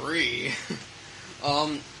top 3.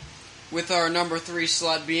 With our number 3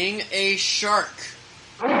 slot being a shark.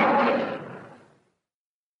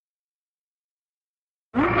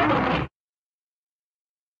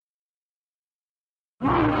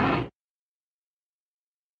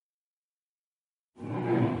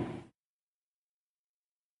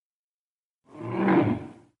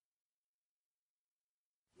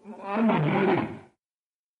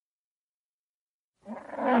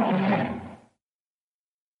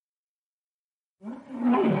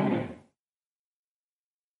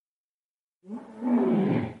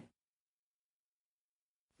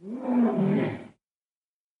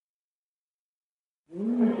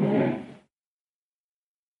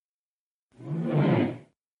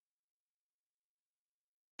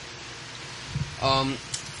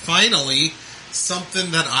 Finally,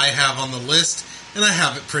 something that I have on the list, and I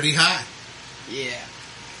have it pretty high. Yeah.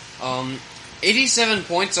 87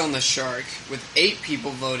 points on the shark, with 8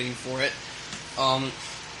 people voting for it.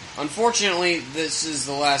 Unfortunately, this is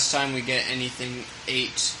the last time we get anything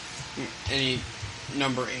 8, any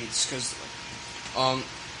number 8s,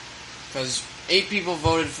 because 8 people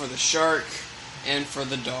voted for the shark and for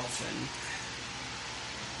the dolphin.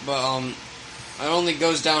 But, it only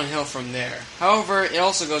goes downhill from there. However, it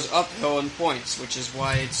also goes uphill in points, which is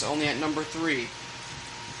why it's only at number 3.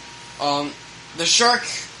 The shark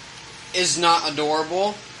is not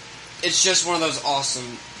adorable. It's just one of those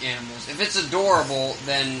awesome animals. If it's adorable,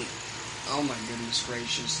 then, oh my goodness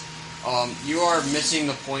gracious, you are missing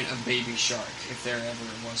the point of Baby Shark, if there ever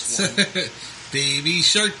was one. Baby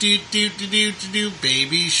Shark, do do do do do do.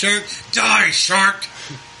 Baby Shark, die Shark.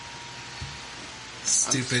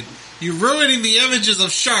 Stupid. You're ruining the images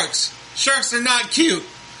of sharks. Sharks are not cute.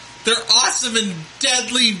 They're awesome and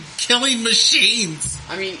deadly killing machines.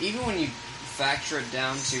 I mean, even when you factor it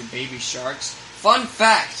down to baby sharks, fun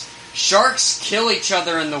fact, sharks kill each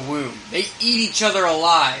other in the womb. They eat each other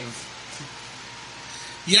alive.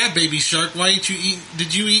 Yeah, Baby Shark, why didn't you eat?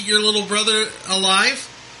 Did you eat your little brother alive?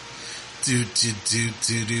 Do do do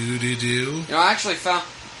do do do do. You know, I actually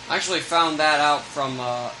found that out from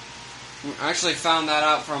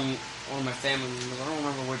one of my family members. I don't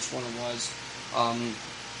remember which one it was.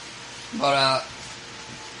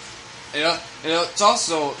 It's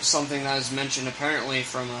also something that is mentioned apparently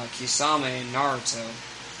from Kisame in Naruto.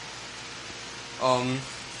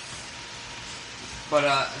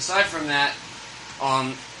 Aside from that,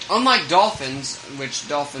 unlike dolphins, which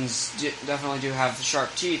dolphins definitely do have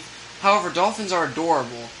sharp teeth, however, dolphins are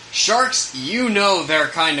adorable. Sharks, you know they're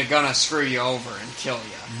kinda gonna screw you over and kill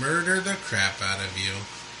you. Murder the crap out of you.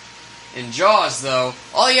 In Jaws, though,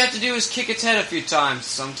 all you have to do is kick its head a few times.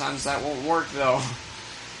 Sometimes that won't work, though.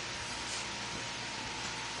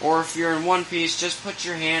 Or if you're in One Piece, just put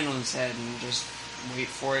your hand on its head and just wait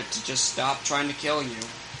for it to just stop trying to kill you.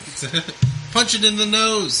 Punch it in the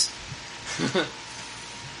nose.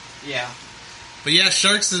 Yeah. But yeah,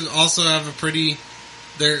 sharks also have a pretty...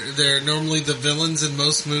 They're normally the villains in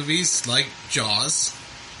most movies, like Jaws,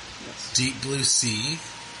 Yes. Deep Blue Sea,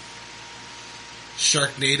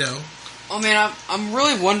 Sharknado. Oh man, I'm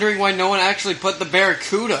really wondering why no one actually put the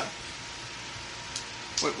Barracuda.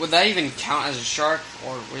 Would that even count as a shark,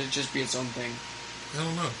 or would it just be its own thing? I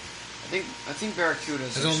don't know. I think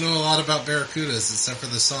Barracudas. I don't know a lot about Barracudas except for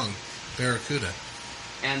the song Barracuda.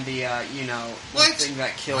 And the What? the thing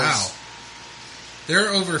that kills. Wow. There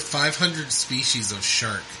are over 500 species of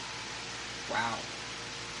shark. Wow.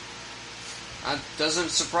 That doesn't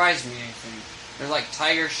surprise me anything. There's like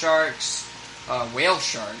tiger sharks, whale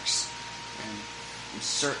sharks, and I'm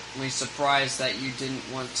certainly surprised that you didn't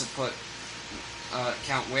want to put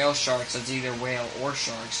count whale sharks as either whale or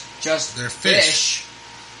sharks. Just they're fish.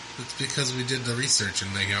 It's because we did the research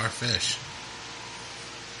and they are fish.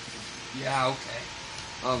 Yeah, okay.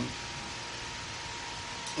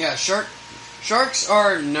 Yeah, sharks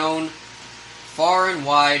are known far and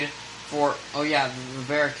wide for... Oh yeah, the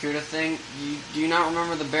barracuda thing. Do you not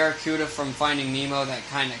remember the barracuda from Finding Nemo that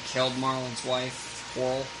kind of killed Marlin's wife,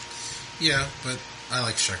 Coral? Yeah, but I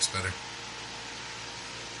like sharks better.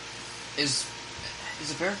 Is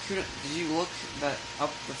a barracuda... Did you look that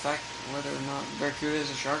up, the fact whether or not barracuda is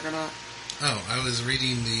a shark or not? Oh, I was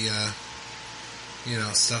reading the,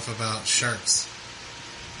 stuff about sharks.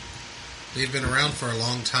 They've been around for a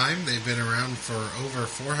long time. They've been around for over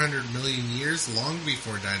 400 million years, long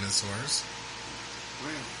before dinosaurs.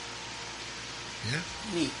 Really? Yeah.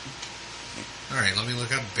 Neat. Alright, let me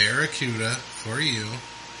look up barracuda for you.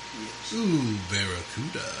 Yes. Ooh,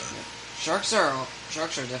 barracuda. Yeah. Sharks are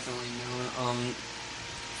definitely known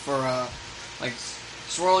for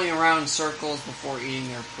swirling around in circles before eating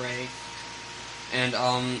their prey, and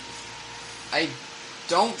I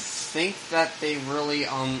don't think that they really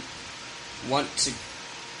want to.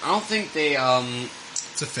 I don't think they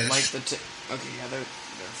It's a fish. like okay, yeah, they're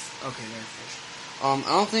fish. I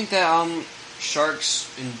don't think that sharks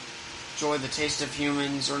enjoy the taste of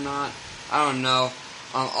humans or not. I don't know.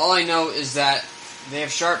 All I know is that they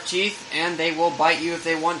have sharp teeth, and they will bite you if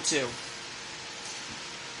they want to.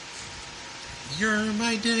 You're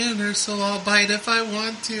my dinner, so I'll bite if I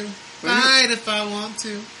want to. Bite if I want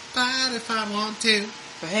to. Bite if I want to.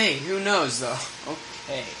 But hey, who knows though?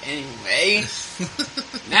 Okay, anyway.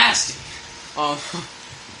 Nasty.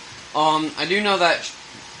 I do know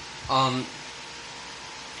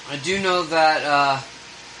that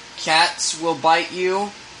cats will bite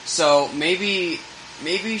you, so maybe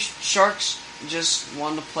sharks just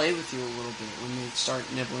want to play with you a little bit when they start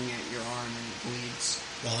nibbling at your arm and it bleeds.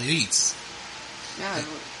 While he eats. Yeah.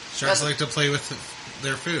 Sharks like to play with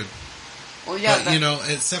their food. Well, yeah. But,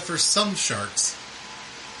 except for some sharks.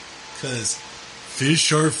 Because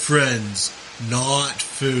fish are friends, not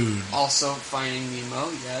food. Also, Finding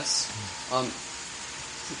Nemo, yes.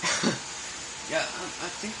 Yeah, I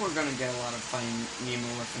think we're going to get a lot of Finding Nemo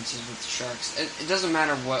references with sharks. It doesn't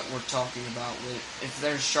matter what we're talking about. If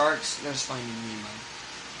there's sharks, there's Finding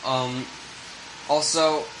Nemo.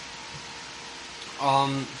 Also,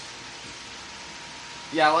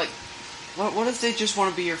 yeah, like, what if they just want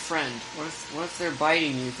to be your friend? What if they're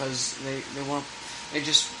biting you because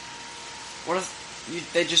what if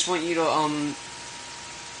they just want you to,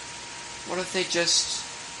 what if they just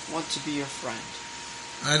want to be your friend?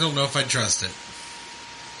 I don't know if I trust it.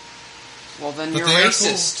 Well, then but you're Cool.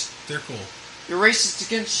 racist. They're cool. You're racist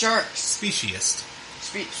against sharks. Speciesist.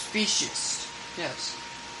 Speciesist. Yes.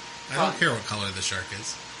 I don't care what color the shark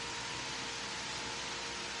is.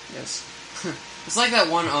 Yes. It's like that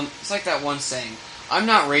one. It's like that one saying. I'm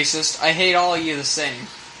not racist. I hate all of you the same.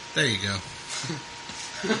 There you go.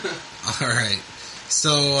 All right.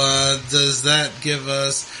 So does that give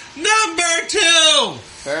us number 2?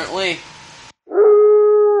 Apparently.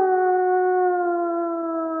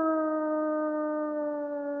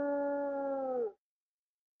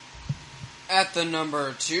 At the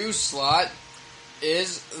number 2 slot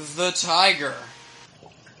is the tiger.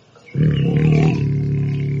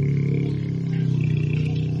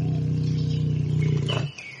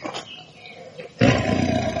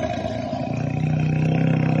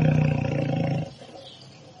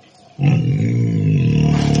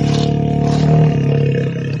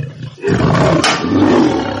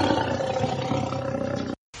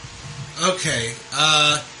 Okay,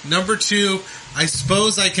 number 2, I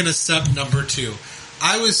suppose I can accept number 2.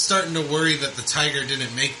 I was starting to worry that the tiger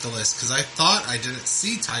didn't make the list because I thought I didn't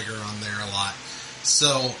see tiger on there a lot.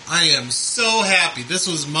 So I am so happy. This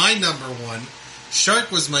was my number 1.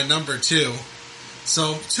 Shark was my number 2.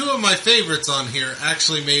 So 2 of my favorites on here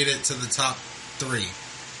actually made it to the top 3.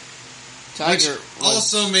 Tiger Which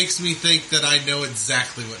also makes me think that I know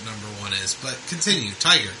exactly what number 1 is. But continue,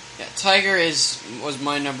 tiger. Yeah, tiger was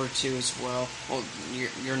my number 2 as well. Well,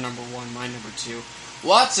 your number 1, my number 2.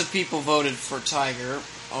 Lots of people voted for tiger,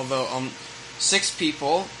 although 6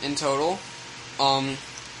 people in total.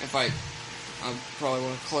 If I probably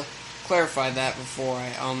want to clarify that before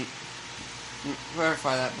I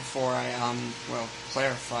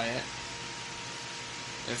clarify it.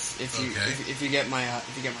 If you get my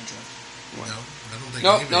drift. No, I don't think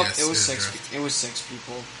Nope. anybody has It was to 6. drift. It was 6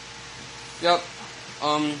 people. Yep.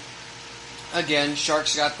 Again,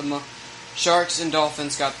 sharks and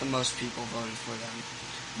dolphins got the most people voted for them.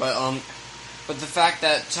 But the fact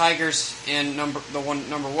that tigers and number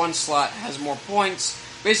 1 slot has more points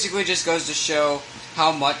basically just goes to show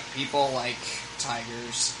how much people like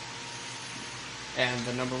tigers. And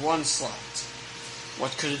the number 1 slot.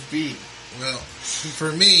 What could it be? Well,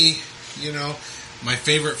 for me, my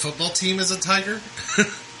favorite football team is a tiger.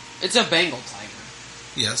 It's a Bengal tiger.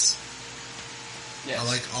 Yes. Yes. I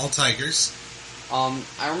like all tigers.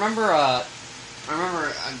 I remember I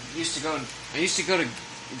used to go to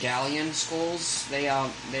Galleon schools. They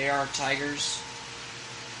are tigers.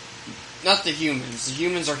 Not the humans. The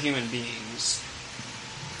humans are human beings.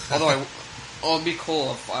 Although it'd be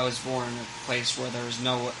cool if I was born in a place where there was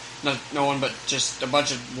no one but just a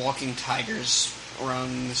bunch of walking tigers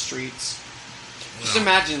around the streets. Just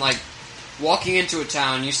imagine, like, walking into a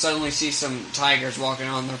town, you suddenly see some tigers walking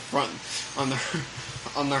on their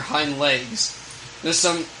on their hind legs. There's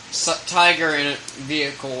some tiger in a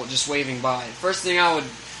vehicle just waving by. First thing I would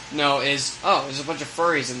know is, oh, there's a bunch of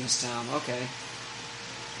furries in this town. Okay.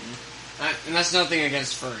 And that's nothing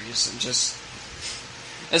against furries.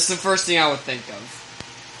 That's the first thing I would think of.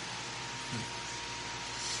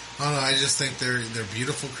 I don't know, I just think they're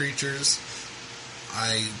beautiful creatures.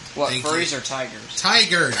 Furries or tigers?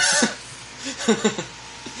 Tigers!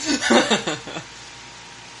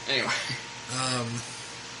 Anyway.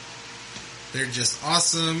 They're just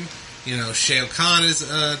awesome. Shere Khan is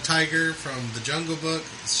a tiger from the Jungle Book.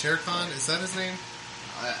 Shere Khan, is that his name?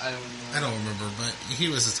 I don't know. I don't remember, but he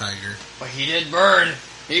was a tiger. But he did burn.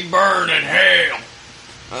 He burned in hell.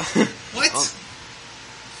 What?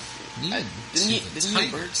 Didn't he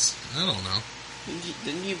burn? I don't know.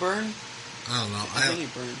 Didn't he burn? I don't know. I think he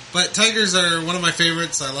burned. But tigers are one of my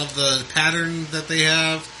favorites. I love the pattern that they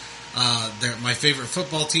have. My favorite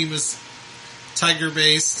football team is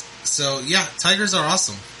tiger-based. So, yeah, tigers are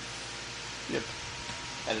awesome. Yep.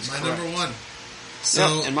 That is my correct. number 1.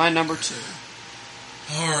 So, yep, and my number 2.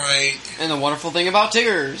 Alright. And the wonderful thing about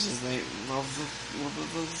tigers is they love the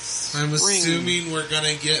I'm assuming we're going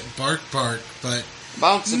to get Bark Bark, but...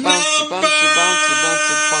 Bouncy, bouncy, bouncy, bouncy,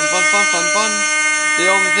 bouncy, fun, fun, fun, fun, fun. The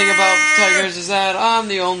only thing about tigers is that I'm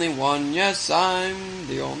the only one. Yes, I'm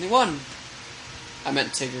the only one. I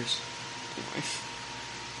meant tigers. Anyway.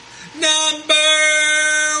 Number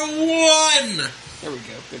 1! There we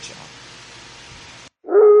go. Good job.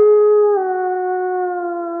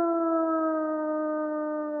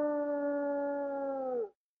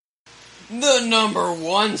 The number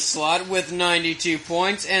 1 slot with 92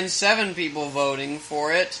 points and 7 people voting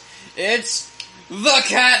for it. It's the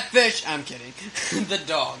catfish. I'm kidding. The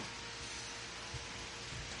dog.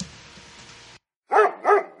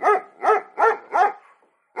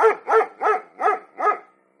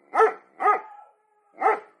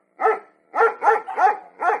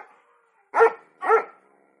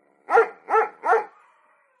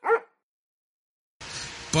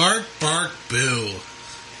 Bark, bark, boo.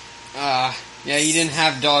 Yeah, you didn't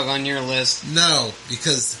have dog on your list. No,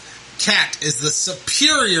 because cat is the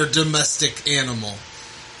superior domestic animal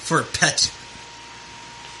for pet.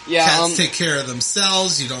 Yeah, cats take care of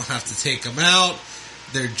themselves. You don't have to take them out.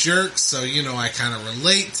 They're jerks, so I kind of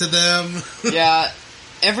relate to them. Yeah,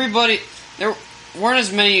 there weren't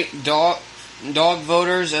as many dog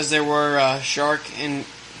voters as there were shark and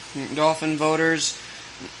dolphin voters,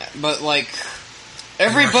 but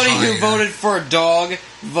everybody who voted for a dog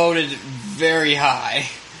voted very high.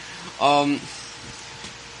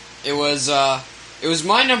 It was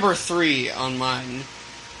my number 3 on mine.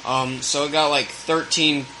 So it got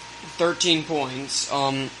 13 points.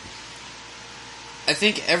 I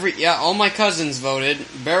think all my cousins voted.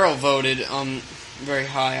 Beryl voted very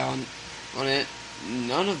high on it.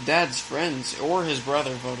 None of Dad's friends or his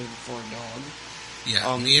brother voted for a dog.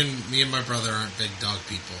 Yeah, me and my brother aren't big dog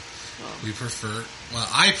people.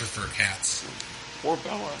 I prefer cats. Poor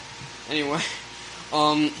Bella. Anyway,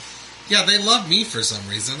 yeah, they love me for some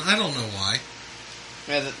reason. I don't know why.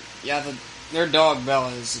 Their dog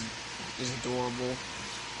Bella is adorable.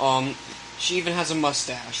 She even has a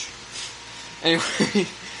mustache. Anyway,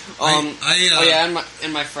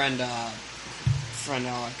 and my friend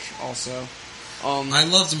Alec also. I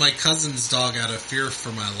loved my cousin's dog out of fear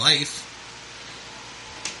for my life.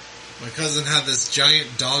 My cousin had this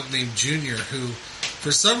giant dog named Junior who,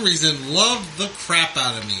 for some reason, loved the crap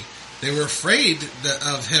out of me. They were afraid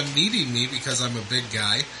of him meeting me because I'm a big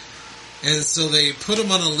guy. And so they put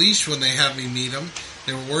him on a leash when they had me meet him.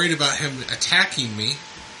 They were worried about him attacking me.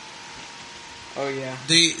 Oh, yeah.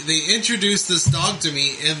 They introduced this dog to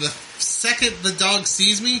me, and the second the dog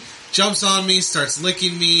sees me, jumps on me, starts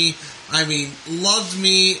licking me. Loved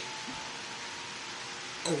me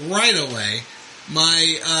right away.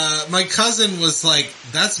 My cousin was like,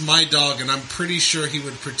 that's my dog, and I'm pretty sure he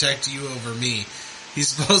would protect you over me. He's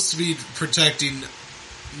supposed to be protecting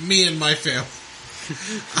me and my family.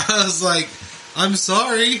 I was like, I'm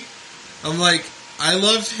sorry. I'm like, I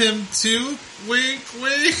love him too. Wink,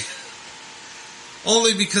 wink.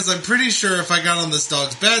 Only because I'm pretty sure if I got on this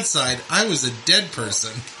dog's bad side, I was a dead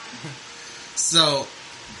person. So,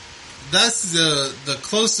 that's the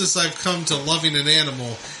closest I've come to loving an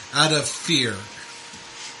animal out of fear.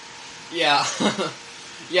 Yeah.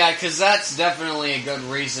 Yeah, because that's definitely a good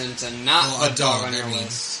reason to not put a dog on your I mean.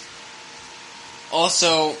 list.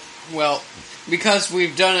 Also, well, because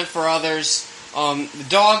we've done it for others, the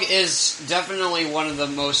dog is definitely one of the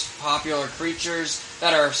most popular creatures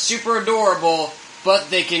that are super adorable, but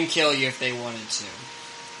they can kill you if they wanted to.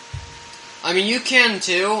 I mean, you can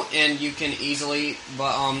too, and you can easily,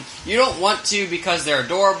 but you don't want to because they're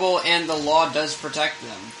adorable, and the law does protect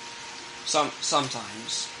them.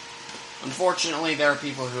 Sometimes. Unfortunately, there are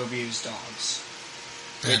people who abuse dogs,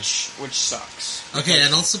 which sucks. Okay, I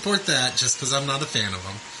don't support that just because I'm not a fan of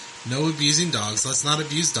them. No abusing dogs. Let's not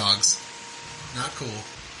abuse dogs. Not cool.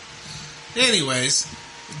 Anyways,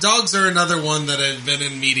 dogs are another one that have been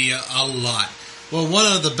in media a lot. Well, one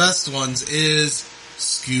of the best ones is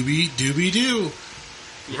Scooby-Dooby-Doo.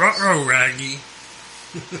 Yes. Ruh-roh, Raggy.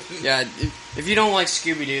 Yeah, if you don't like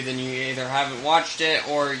Scooby-Doo, then you either haven't watched it,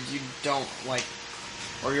 or you don't like,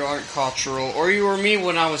 or you aren't cultural, or you were me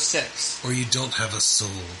when I was 6. Or you don't have a soul.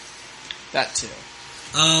 That too.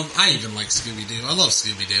 I even like Scooby-Doo. I love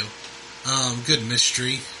Scooby-Doo. Good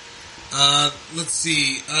mystery. Let's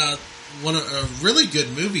see. One of really good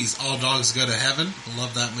movies, All Dogs Go to Heaven. I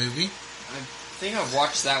love that movie. I think I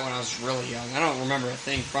watched that when I was really young. I don't remember a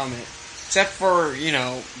thing from it. Except for,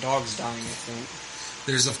 dogs dying, I think.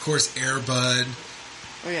 There's, of course, Air Bud.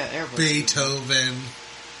 Oh yeah, Air Bud. Beethoven.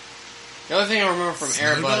 The only thing I remember from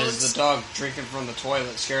Air Bud Snowdogs? is the dog drinking from the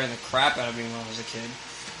toilet, scaring the crap out of me when I was a kid.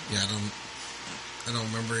 Yeah, I don't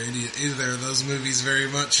remember either of those movies very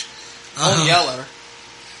much. Old Yeller.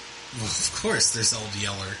 Well, of course, there's Old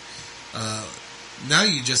Yeller. Now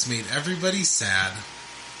you just made everybody sad.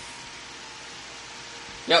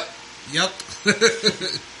 Yep. Yep.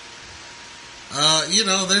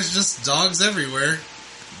 There's just dogs everywhere.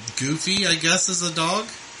 Goofy, I guess, is a dog.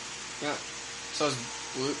 Yep. So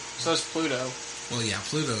is Pluto. Well, yeah,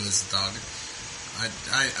 Pluto is a dog.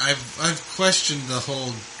 I've questioned the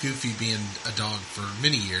whole Goofy being a dog for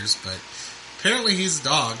many years, but apparently he's a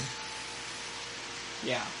dog.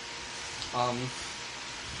 Yeah.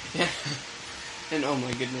 Yeah. And oh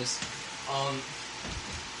my goodness.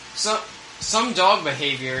 Some dog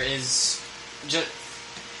behavior is just,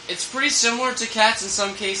 it's pretty similar to cats in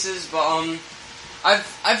some cases, but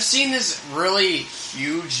I've seen this really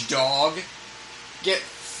huge dog get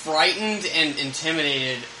frightened and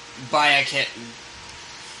intimidated by a kitten.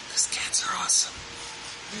 Because cats are awesome.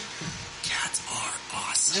 Cats are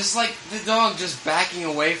awesome. Just like the dog just backing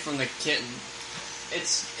away from the kitten.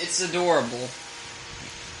 It's adorable.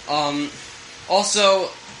 Also,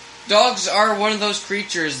 dogs are one of those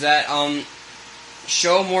creatures that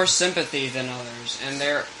show more sympathy than others, and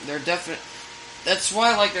they're definite. That's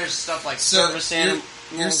why there's stuff like service animals.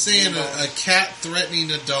 You're saying a cat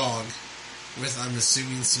threatening a dog with, I'm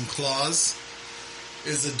assuming, some claws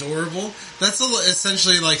is adorable. That's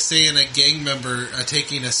essentially like saying a gang member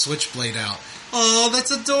taking a switchblade out. Oh,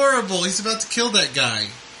 that's adorable. He's about to kill that guy.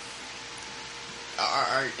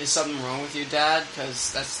 Is something wrong with you, Dad?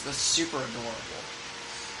 Because that's super adorable.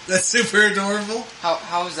 That's super adorable?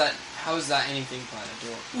 How is that anything but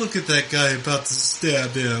adorable? Look at that guy about to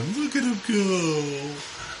stab him. Look at him go.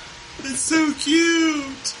 It's so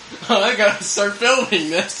cute. Oh, I gotta start filming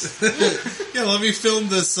this. Yeah, let me film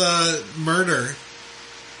this murder.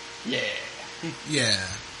 Yeah. Yeah.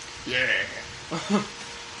 Yeah.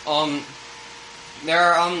 There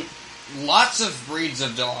are lots of breeds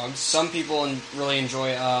of dogs. Some people really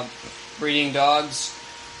enjoy breeding dogs.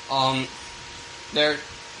 There are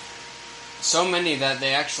so many that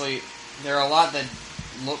there are a lot that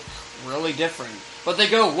look really different. But they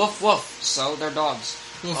go woof woof, so they're dogs.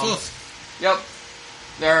 Woof woof. Yep.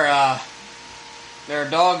 There are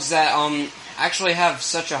dogs that actually have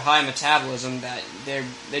such a high metabolism that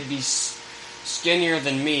they'd be skinnier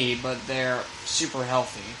than me, but they're super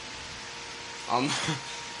healthy.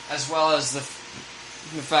 As well as the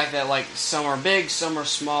fact that some are big, some are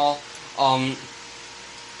small.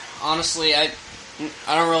 Honestly, I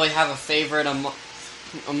don't really have a favorite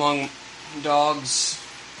among dogs.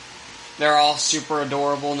 They're all super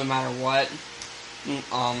adorable no matter what.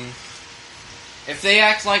 If they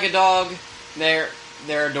act like a dog, they're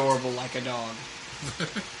adorable like a dog.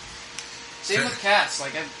 Same with cats.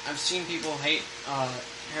 I've seen people hate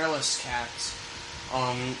hairless cats,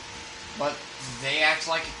 but they act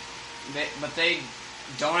like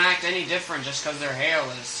don't act any different just because they're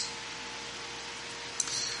hairless.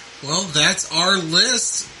 Well, that's our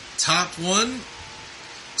list. Top 10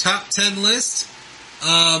 list.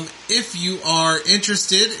 If you are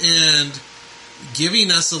interested in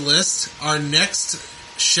giving us a list, our next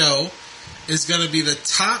show is going to be the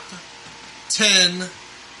top 10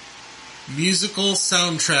 musical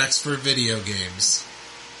soundtracks for video games.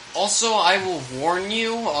 Also, I will warn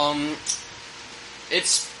you,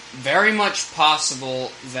 it's very much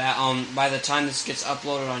possible that by the time this gets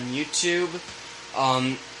uploaded on YouTube,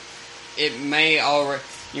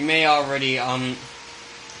 you may already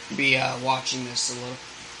be watching this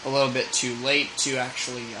a little bit too late to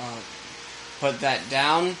actually put that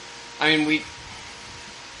down. I mean,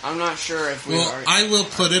 I'm not sure if we. Well, I will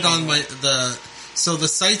put it on So the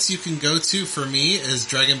sites you can go to for me is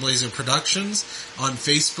Dragon Blazer Productions on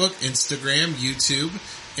Facebook, Instagram, YouTube,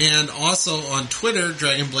 and also on Twitter,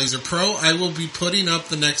 Dragon Blazer Pro. I will be putting up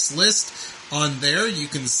the next list on there. You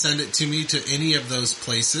can send it to me to any of those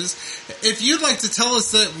places. If you'd like to tell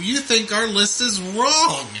us that you think our list is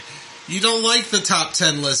wrong, you don't like the top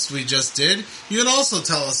 10 list we just did, you can also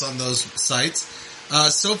tell us on those sites.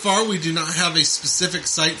 So far, we do not have a specific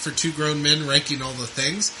site for Two Grown Men ranking all the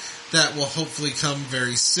things. That will hopefully come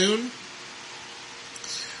very soon.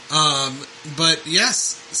 But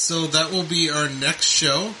yes, so that will be our next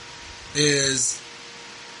show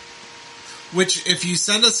which if you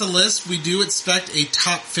send us a list, we do expect a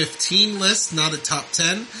top 15 list, not a top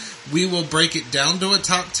 10. We will break it down to a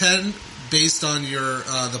top 10 based on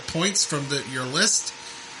the points from your list.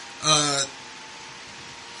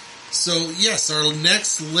 So yes, our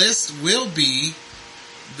next list will be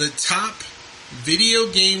the top video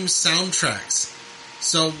game soundtracks.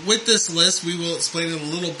 So with this list, we will explain it a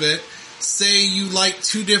little bit. Say you like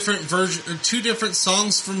two different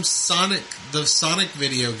songs from Sonic, the Sonic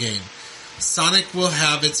video game. Sonic will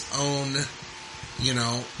have its own,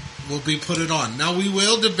 will be put it on. Now we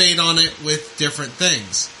will debate on it with different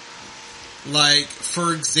things. Like,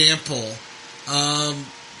 for example,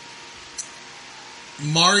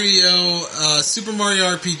 Super Mario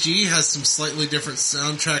RPG has some slightly different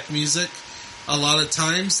soundtrack music a lot of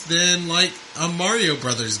times than like a Mario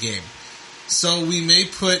Brothers game. So we may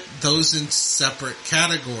put those in separate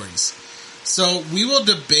categories. So we will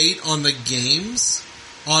debate on the games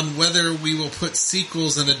on whether we will put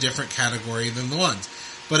sequels in a different category than the ones.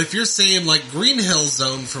 But if you're saying like Green Hill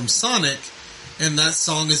Zone from Sonic, and that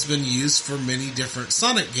song has been used for many different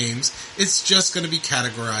Sonic games, it's just going to be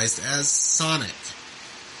categorized as Sonic.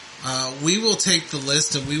 We will take the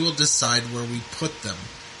list and we will decide where we put them.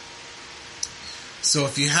 So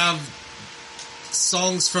if you have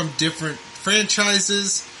songs from different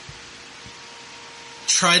franchises,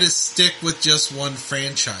 try to stick with just one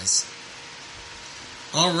franchise.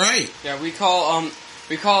 All right. Yeah, we call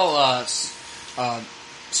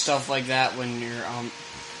stuff like that when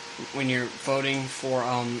you're voting for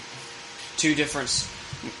two different.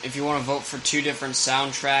 If you want to vote for two different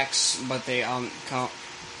soundtracks, but they all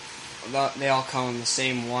come in the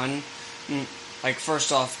same one. Like,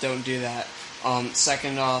 first off, don't do that.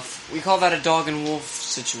 Second off, we call that a dog and wolf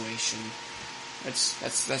situation.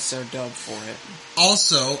 That's their dub for it.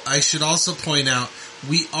 Also, I should also point out,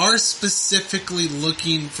 we are specifically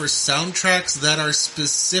looking for soundtracks that are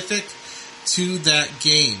specific to that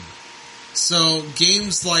game. So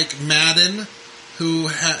games like Madden, who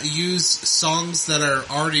use songs that are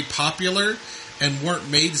already popular and weren't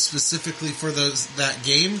made specifically for that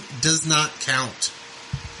game, does not count.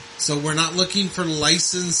 So we're not looking for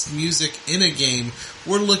licensed music in a game.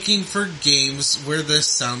 We're looking for games where the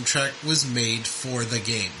soundtrack was made for the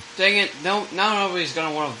game. Dang it, not nobody's going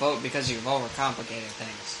to want to vote because you've overcomplicated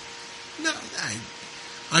things. No,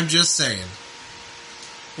 I'm just saying.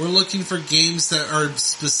 We're looking for games that are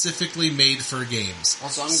specifically made for games.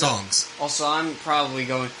 Songs. I'm probably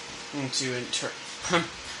going to...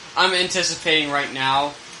 I'm anticipating right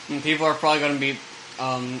now, and people are probably going to be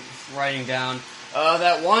writing down...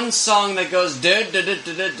 that one song that goes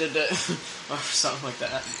or something like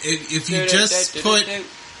that. If you just put,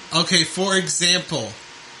 okay, for example,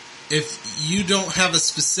 if you don't have a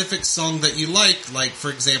specific song that you like for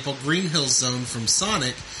example, Green Hill Zone from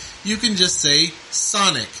Sonic, you can just say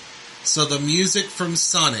Sonic. So the music from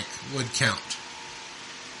Sonic would count.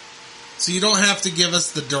 So you don't have to give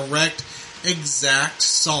us the direct, exact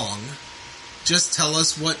song. Just tell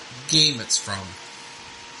us what game it's from.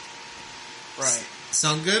 Right.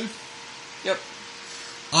 Sound good? Yep.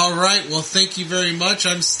 Alright, well thank you very much.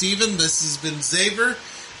 I'm Steven, this has been Xavier,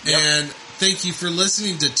 and thank you for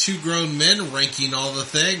listening to Two Grown Men ranking all the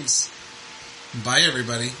things. Bye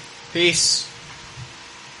everybody. Peace.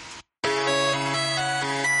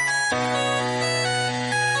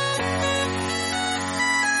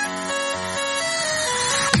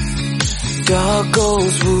 Dog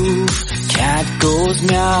goes woof, cat goes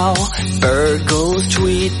meow, bird goes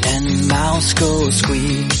tweet, and mouse goes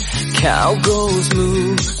squeak. Cow goes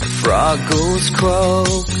moo, frog goes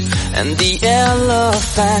croak, and the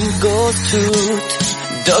elephant goes toot.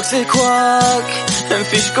 Ducks say quack, and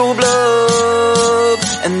fish go blub,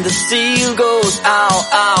 and the seal goes ow,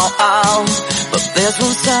 ow, ow. But there's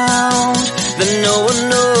one sound that no one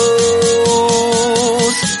knows.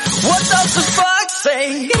 What does the fox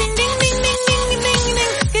say?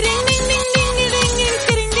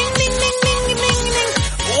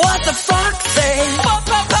 What the fox say?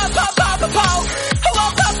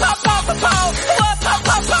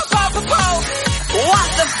 What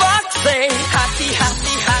the fox say? Happy,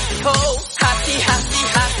 happy, happy ho. Happy, happy,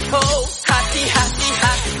 happy ho. Happy, happy,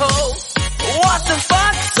 happy ho. What the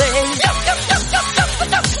fox say?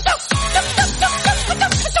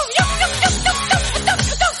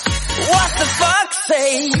 What the fox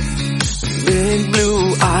say? Big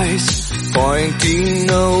blue eyes, pointy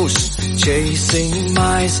nose, chasing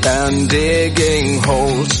mice and digging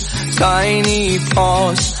holes. Tiny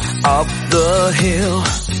paws up the hill.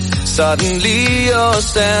 Suddenly you're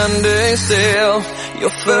standing still. Your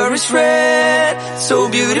fur is red, so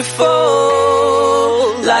beautiful,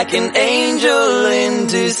 like an angel in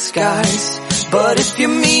disguise. But if you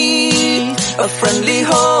meet a friendly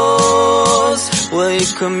horse, will you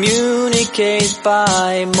communicate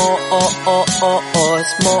by more?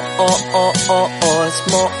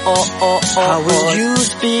 How will you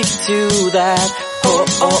speak to that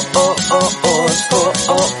horse?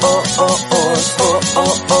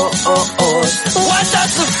 What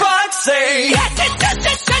does the fox say?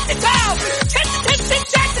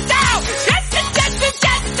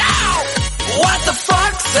 What the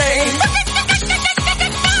fox say?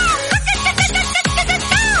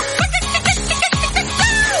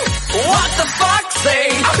 What the fox say?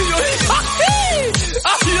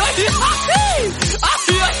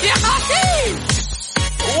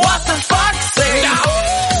 What the fox say?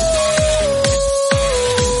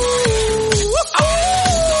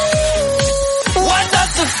 What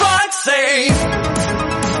does the fox say?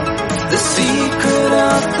 The secret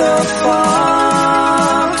of the fox